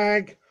Union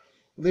flag.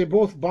 They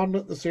both burn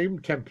at the same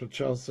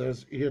temperature,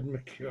 says Ian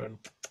McEwen.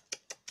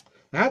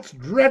 That's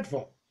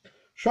dreadful.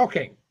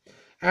 Shocking.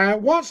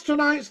 What's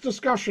tonight's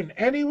discussion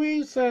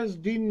anyway, says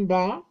Dean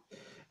Barr.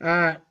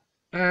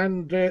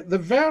 And the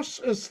verse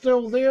is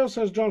still there,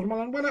 says George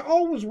Mullen. Well, it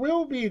always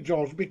will be,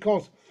 George,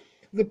 because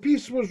the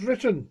piece was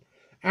written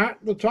at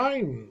the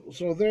time.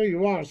 So there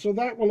you are. So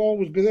that will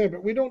always be there,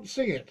 but we don't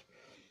sing it.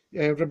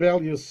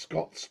 Rebellious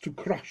Scots to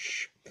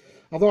crush.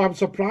 Although I'm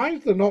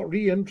surprised they're not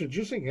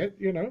reintroducing it,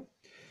 you know.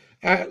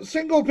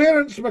 Single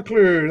parents,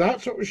 McClue,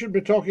 that's what we should be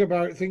talking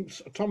about,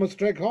 thinks Thomas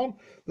Treghorn,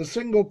 the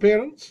single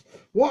parents.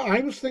 What I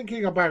was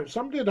thinking about,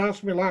 somebody had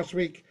asked me last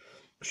week,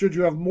 should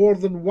you have more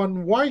than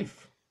one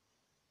wife?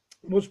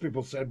 Most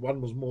people said one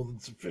was more than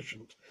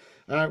sufficient.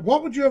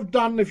 What would you have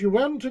done if you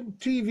weren't in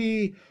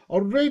TV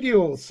or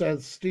radio,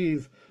 says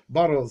Steve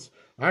Burrows.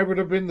 I would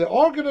have been the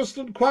organist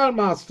and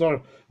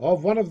choirmaster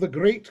of one of the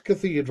great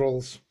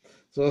cathedrals.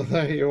 So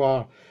there you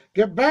are.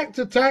 Get back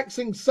to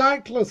taxing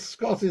cyclists,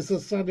 Scotty,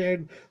 says Sandy.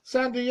 And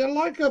Sandy, you're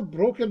like a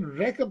broken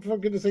record, for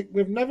goodness sake.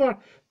 We've never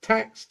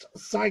taxed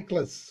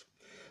cyclists.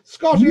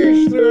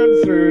 Scottish through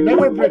and through,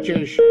 never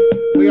British.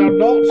 We are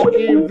not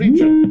a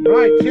region.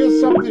 Right,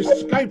 here's somebody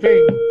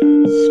Skyping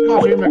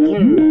Scottie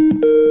McClue.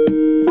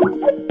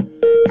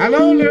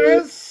 Hello,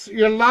 Lewis.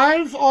 You're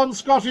live on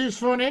Scotty's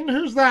phone in.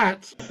 Who's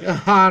that?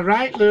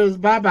 Right, Lewis,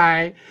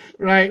 bye-bye.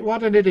 Right,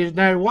 what it is.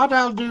 Now, what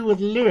I'll do with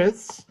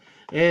Lewis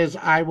is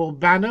I will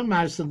ban him.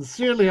 I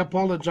sincerely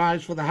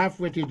apologise for the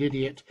half-witted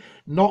idiot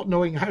not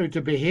knowing how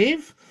to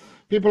behave.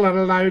 People are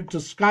allowed to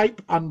Skype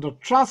under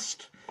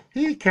trust.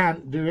 He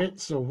can't do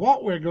it, so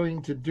what we're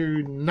going to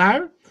do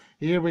now,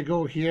 here we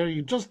go here.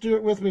 You just do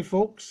it with me,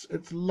 folks.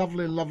 It's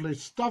lovely, lovely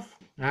stuff.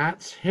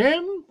 That's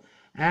him.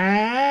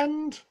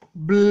 And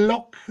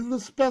block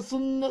this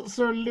person that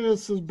Sir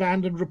Lewis has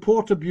banned and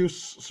report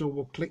abuse, so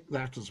we'll click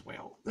that as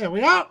well. There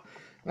we are.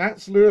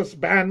 That's Lewis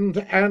banned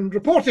and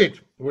reported.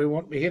 We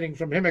won't be hearing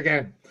from him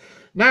again.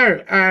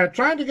 Now,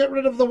 trying to get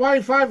rid of the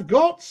wife I've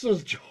got,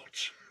 says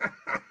George.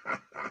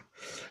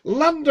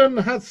 London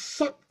has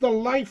sucked the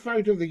life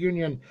out of the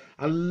Union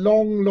a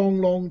long, long,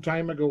 long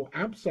time ago.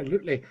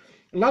 Absolutely.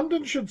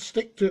 London should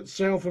stick to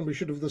itself and we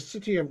should have the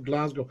city of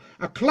Glasgow.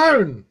 A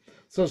clown,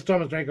 says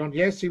Thomas Draycott.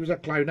 Yes, he was a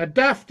clown. A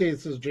dafty,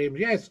 says James.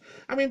 Yes.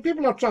 I mean,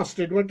 people are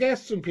trusted. We're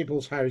guests in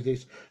people's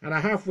houses and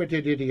a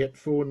half-witted idiot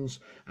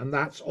phones, and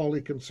that's all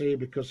he can say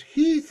because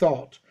he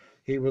thought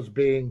he was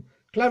being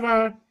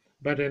clever,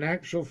 but in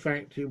actual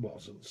fact he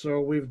wasn't. So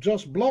we've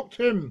just blocked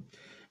him.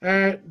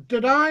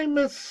 Did I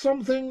miss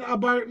something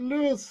about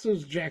Lewis,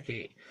 says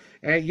Jackie?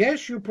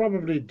 Yes, you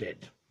probably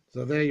did.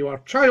 So there you are.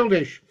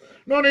 Childish.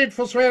 No need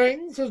for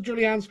swearing, says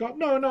Julianne Scott.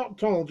 No, not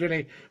at all,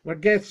 Julie. We're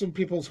guests in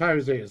people's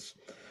houses.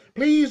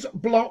 Please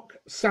block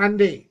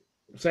Sandy,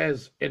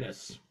 says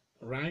Innes.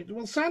 Right.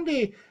 Well,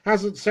 Sandy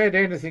hasn't said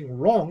anything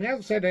wrong. He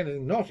hasn't said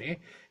anything naughty.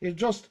 He's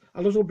just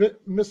a little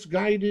bit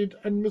misguided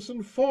and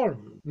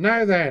misinformed.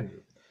 Now then.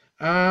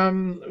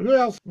 Who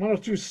else? One or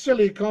two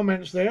silly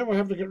comments there. We'll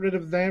have to get rid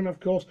of them, of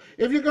course.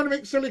 If you're going to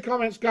make silly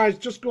comments, guys,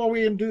 just go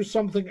away and do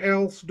something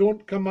else.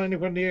 Don't come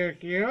anywhere near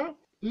here.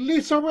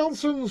 Lisa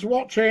Wilson's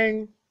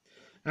watching.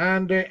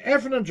 And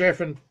Effin and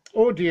Jeffin.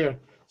 Oh, dear,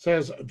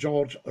 says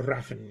George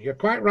Raffin. You're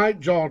quite right,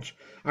 George.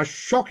 A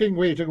shocking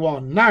way to go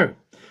on. Now,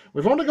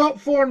 we've only got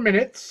 4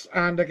 minutes.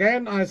 And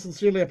again, I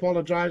sincerely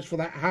apologise for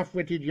that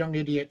half-witted young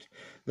idiot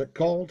that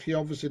called. He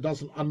obviously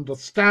doesn't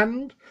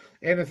understand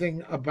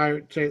anything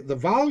about the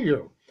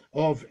value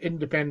of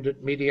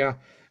independent media,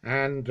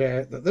 and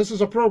that this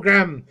is a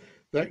programme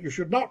that you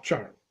should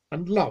nurture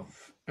and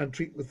love and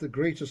treat with the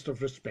greatest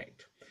of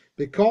respect,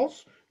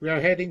 because we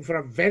are heading for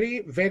a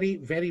very, very,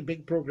 very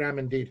big programme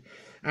indeed.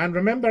 And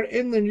remember,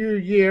 in the new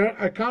year,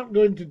 I can't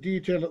go into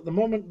detail at the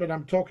moment, but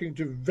I'm talking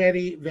to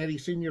very, very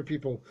senior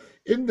people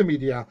in the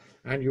media,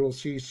 and you will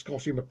see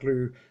Scottie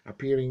McClue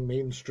appearing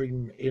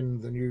mainstream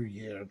in the new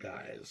year,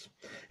 guys.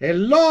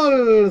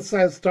 Lol,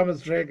 says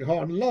Thomas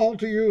Dreghorn. Lol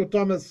to you,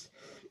 Thomas.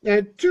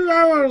 2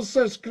 hours,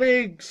 says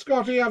Craig.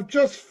 Scottie, I've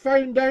just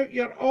found out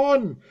you're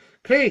on.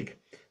 Craig,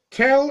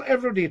 tell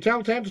everybody,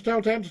 tell 10 to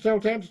tell 10 to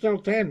tell 10 to tell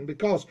 10,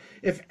 because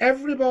if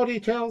everybody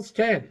tells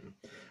 10,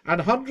 and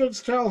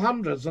hundreds tell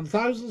hundreds, and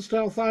thousands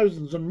tell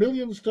thousands, and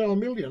millions tell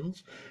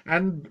millions,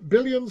 and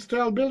billions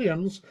tell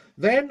billions,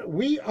 then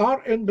we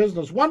are in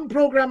business. 1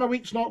 programme a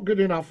week's not good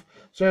enough,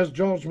 says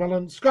George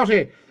Mullen.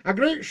 Scottie, a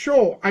great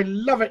show. I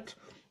love it,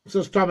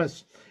 says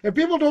Thomas. If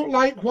people don't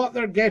like what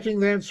they're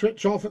getting, then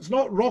switch off. It's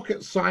not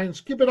rocket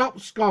science. Keep it up,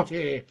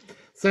 Scottie,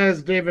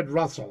 says David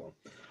Russell.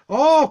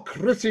 Oh,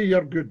 Chrissy,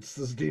 you're good,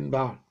 says Dean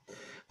Barr.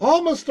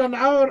 Almost an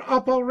hour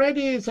up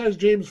already, says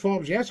James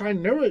Forbes. Yes, I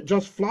know, it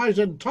just flies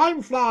in.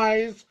 Time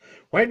flies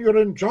when you're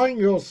enjoying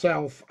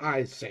yourself,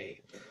 I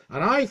say.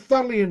 And I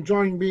thoroughly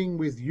enjoy being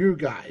with you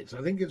guys.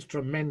 I think it's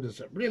tremendous.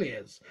 It really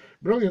is.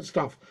 Brilliant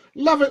stuff.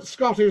 Love it,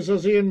 Scottie,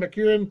 says Ian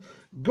McEwen.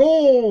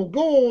 Go,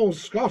 go,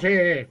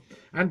 Scottie.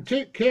 And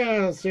take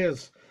care,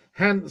 says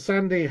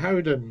Sandy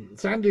Howden.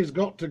 Sandy's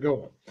got to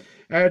go.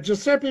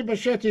 Giuseppe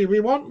Machetti, we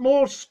want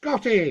more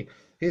Scottie,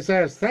 he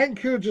says.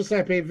 Thank you,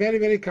 Giuseppe. Very,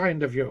 very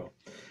kind of you.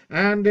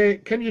 And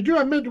can you do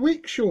a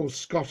midweek show,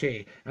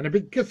 Scottie? And a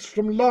big kiss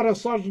from Laura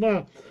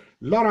Sojner.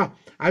 Laura,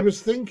 I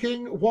was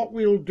thinking what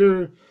we'll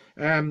do,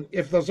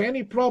 if there's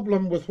any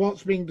problem with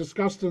what's being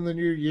discussed in the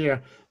new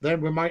year, then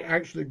we might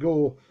actually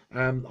go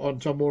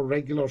onto a more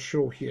regular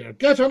show here.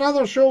 Get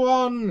another show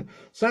on,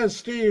 says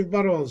Steve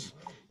Burrows.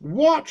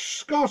 Watch,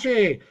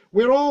 Scottie.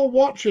 We're all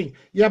watching.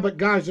 Yeah, but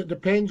guys, it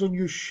depends on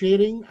you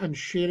sharing and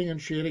sharing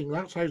and sharing.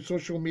 That's how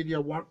social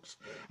media works.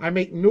 I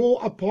make no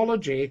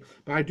apology,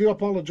 but I do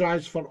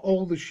apologise for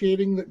all the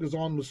sharing that goes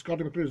on with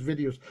Scottie McClue's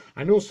videos.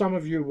 I know some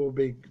of you will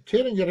be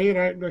tearing your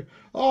hair out and going,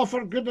 oh,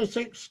 for goodness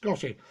sake,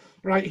 Scottie.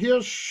 Right,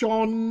 here's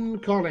Sean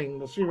calling.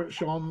 We'll see what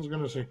Sean's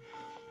going to say.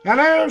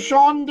 Hello,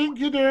 Sean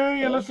Dinky Doo. You're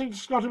Hello. listening to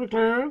Scottie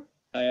McClue.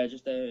 I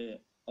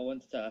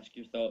wanted to ask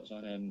your thoughts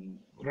on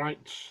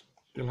Right.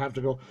 You'll have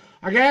to go.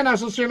 Again, I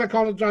sincerely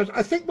apologise.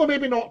 I think we'll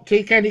maybe not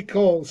take any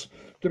calls,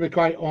 to be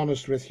quite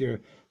honest with you.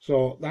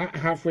 So that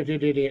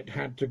half-witted idiot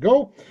had to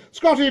go.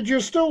 Scotty, do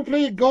you still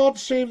play God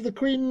Save the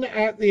Queen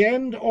at the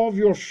end of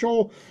your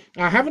show?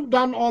 I haven't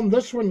done on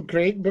this one,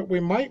 Craig, but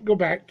we might go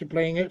back to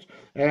playing it.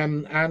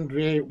 And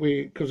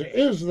because it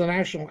is the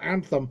national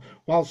anthem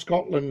while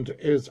Scotland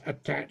is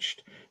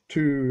attached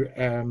to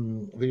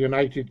the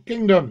United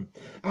Kingdom.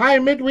 Aye,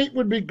 midweek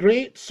would be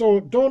great, so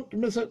don't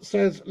miss it,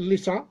 says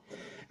Lisa.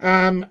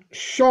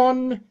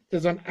 Sean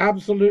is an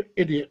absolute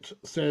idiot,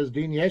 says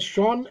Dean. Yes,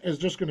 Sean is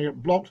just going to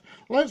get blocked.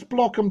 Let's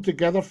block him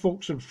together,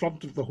 folks, in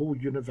front of the whole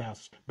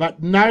universe.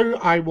 But now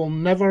I will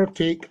never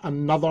take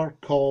another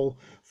call.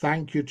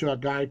 Thank you to a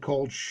guy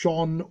called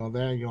Sean. Well,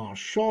 there you are.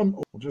 Sean,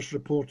 we'll just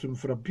report him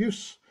for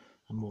abuse.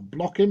 And we'll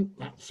block him,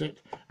 that's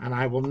it. And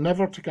I will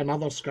never take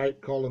another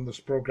Skype call in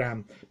this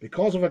program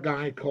because of a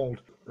guy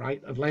called,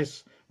 right,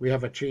 unless we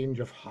have a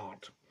change of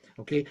heart.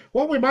 Okay,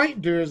 what we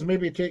might do is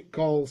maybe take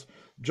calls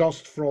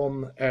just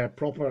from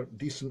proper,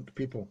 decent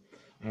people.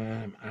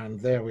 And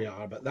there we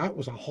are. But that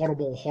was a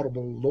horrible,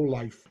 horrible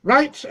lowlife.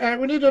 Right,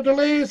 we need a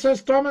delay,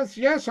 says Thomas.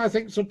 Yes, I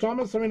think so,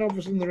 Thomas. I mean,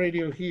 obviously in the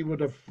radio he would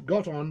have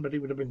got on, but he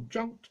would have been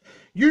junked.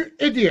 You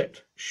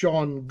idiot,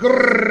 Sean.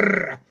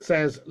 Grrr,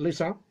 says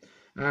Lisa.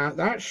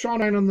 That's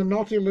Sean on the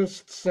naughty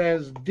list,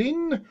 says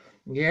Dean.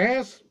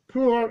 Yes,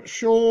 poor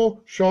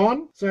show,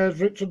 Sean, says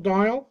Richard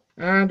Doyle.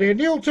 And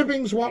Neil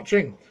Tipping's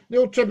watching.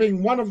 Neil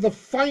Tipping, one of the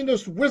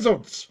finest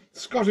wizards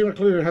Scottie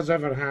McClue has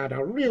ever had.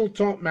 A real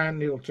top man,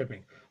 Neil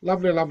Tipping.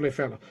 Lovely, lovely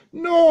fellow.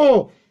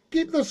 No!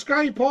 Keep the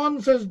Skype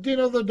on, says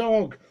Dina the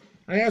dog.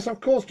 Yes,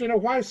 of course, Dina,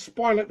 why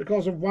spoil it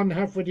because of one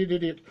half-witted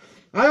idiot?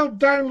 I'll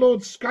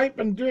download Skype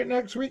and do it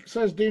next week,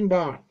 says Dean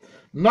Barr.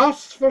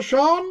 Nuss for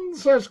Sean,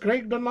 says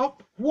Craig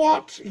Dunlop.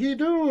 What he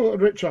do,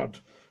 Richard?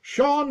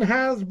 Sean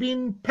has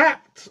been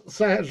papped,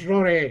 says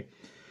Rory.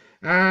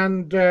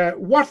 And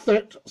worth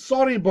it.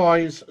 Sorry,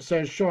 boys,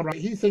 says Sean. Right,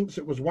 he thinks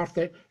it was worth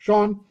it.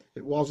 Sean,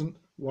 it wasn't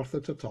worth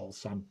it at all,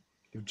 son.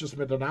 You've just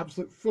made an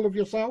absolute fool of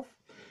yourself.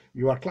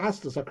 You are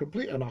classed as a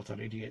complete and utter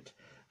idiot.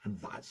 And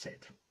that's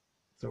it.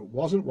 So it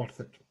wasn't worth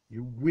it.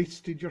 You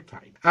wasted your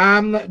time.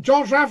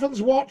 George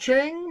Raffin's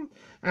watching.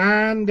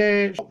 And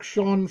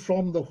Sean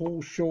from the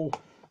whole show.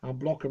 I'll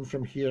block him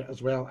from here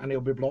as well, and he'll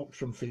be blocked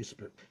from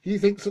Facebook. He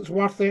thinks it's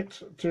worth it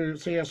to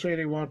say a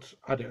sweary word.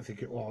 I don't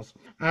think it was.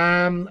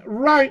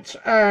 Right,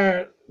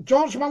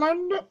 George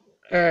Mullen,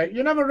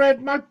 you never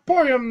read my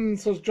poem,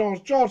 says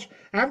George. George,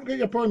 I haven't got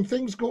your poem.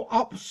 Things go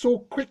up so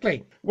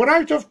quickly. We're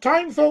out of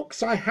time,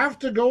 folks. I have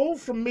to go.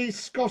 From me,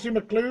 Scottie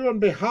McClue, on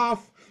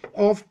behalf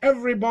of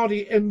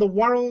everybody in the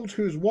world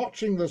who's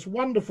watching this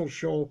wonderful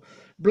show.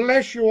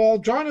 Bless you all.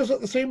 Join us at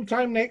the same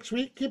time next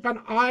week. Keep an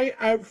eye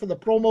out for the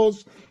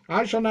promos.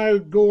 I shall now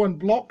go and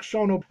block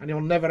Sean, and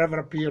he'll never ever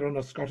appear on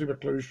a Scottie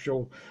McClue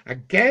show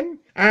again.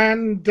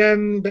 And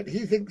but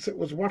he thinks it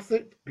was worth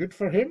it. Good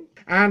for him.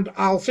 And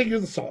I'll sing you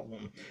the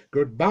song.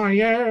 Goodbye,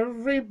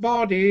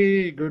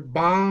 everybody.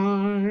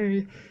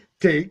 Goodbye.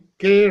 Take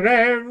care,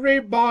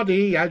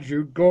 everybody, as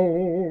you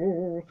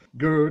go.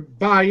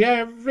 Goodbye,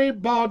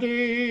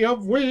 everybody.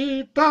 Auf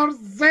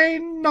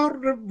Wiedersehen, au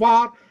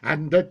revoir,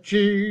 and a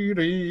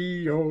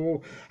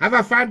cheerio. Have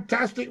a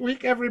fantastic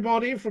week,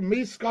 everybody. From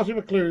me, Scottie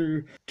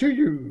McClue, to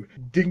you,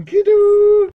 Dinky Doo.